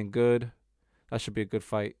Lehman Good. That should be a good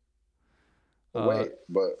fight. But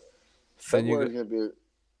February is gonna be.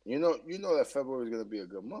 You know that February is gonna be a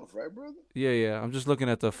good month, right, brother? Yeah. I'm just looking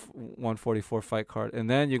at the 144 fight card, and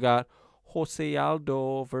then you got Jose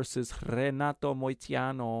Aldo versus Renato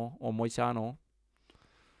Moicano.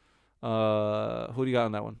 Who do you got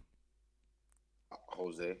on that one?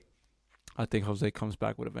 Jose. I think Jose comes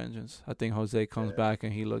back with a vengeance. I think Jose comes back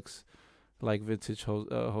and he looks like vintage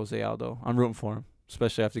Jose Aldo. I'm rooting for him,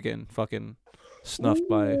 especially after getting fucking snuffed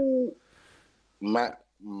by Marlon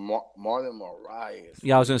Moraes.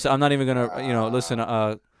 Yeah, I was gonna say I'm not even gonna listen.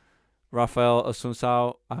 Rafael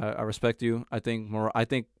Asuncao, I respect you. I think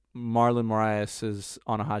Marlon Moraes is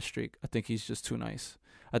on a hot streak. I think he's just too nice.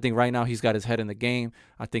 I think right now he's got his head in the game.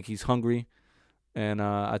 I think he's hungry, and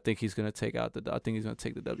I think he's gonna take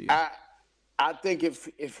the W. I think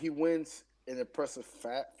if he wins in impressive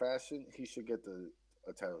fashion, he should get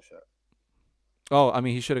a title shot. Oh, I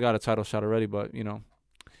mean, he should have got a title shot already, but you know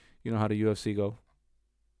how the UFC go.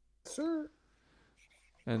 Sure.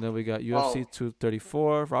 And then we got UFC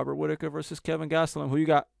 234, Robert Whittaker versus Kevin Gastelum. Who you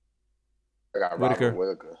got? I got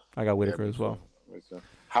Whittaker. I got Whittaker as well.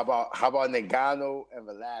 How about Ngannou and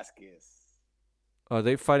Velasquez? Are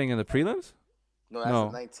they fighting in the prelims? No,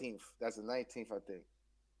 that's the 19th. That's the 19th, I think.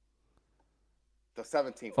 The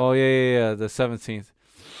 17th. Oh, yeah, the 17th.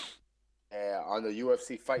 Yeah, on the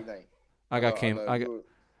UFC fight night.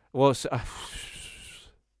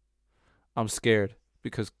 I'm scared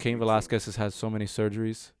because Cain Velasquez has had so many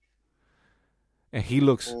surgeries, and he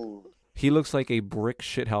looks like a brick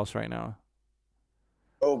shithouse right now.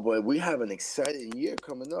 Oh, but we have an exciting year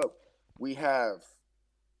coming up. We have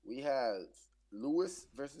Lewis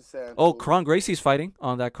versus Santos. Oh, Kron Gracie's fighting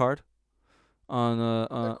on that card.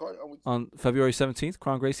 On February 17th,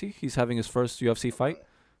 Kron Gracie. He's having his first UFC fight,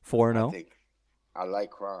 4-0. I like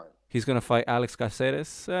Kron. He's gonna fight Alex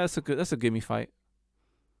Caceres. That's a gimme fight.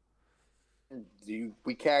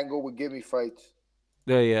 We can't go with gimme fights.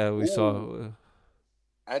 Yeah, we saw.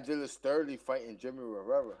 Angela Sturley fighting Jimmy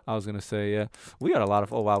Rivera. I was gonna say, yeah, we got a lot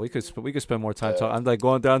of. Oh wow, we could spend more time talking. I'm like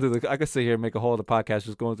going down through I could sit here and make a whole other podcast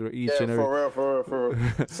just going through each and every. For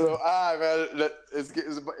real. So, all right, man, it's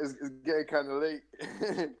getting kind of late.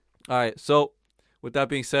 All right, so with that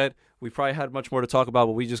being said, we probably had much more to talk about,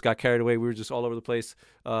 but we just got carried away. We were just all over the place.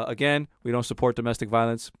 Again, we don't support domestic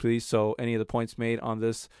violence, please. So any of the points made on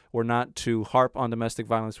this were not to harp on domestic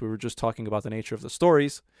violence. We were just talking about the nature of the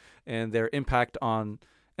stories and their impact on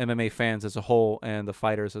MMA fans as a whole and the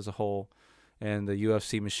fighters as a whole and the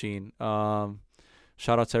UFC machine.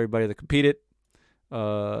 Shout out to everybody that competed.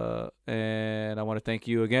 And I want to thank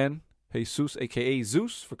you again, Jesus, a.k.a.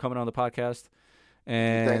 Zeus, for coming on the podcast.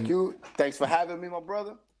 And thank you. Thanks for having me, my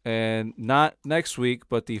brother. And not next week,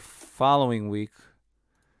 but the following week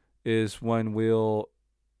is when we'll,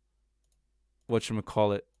 the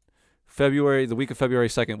week of February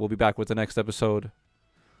 2nd, we'll be back with the next episode,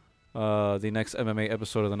 the next MMA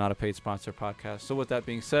episode of the Not a Paid Sponsor podcast. So with that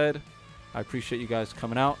being said, I appreciate you guys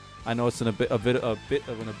coming out. I know it's a bit of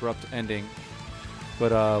an abrupt ending,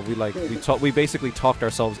 but we basically talked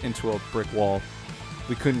ourselves into a brick wall.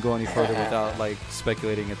 We couldn't go any further without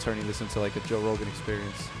speculating and turning this into a Joe Rogan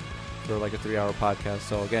experience for a 3-hour podcast.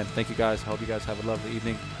 So again, thank you guys. I hope you guys have a lovely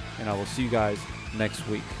evening, and I will see you guys next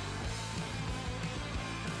week.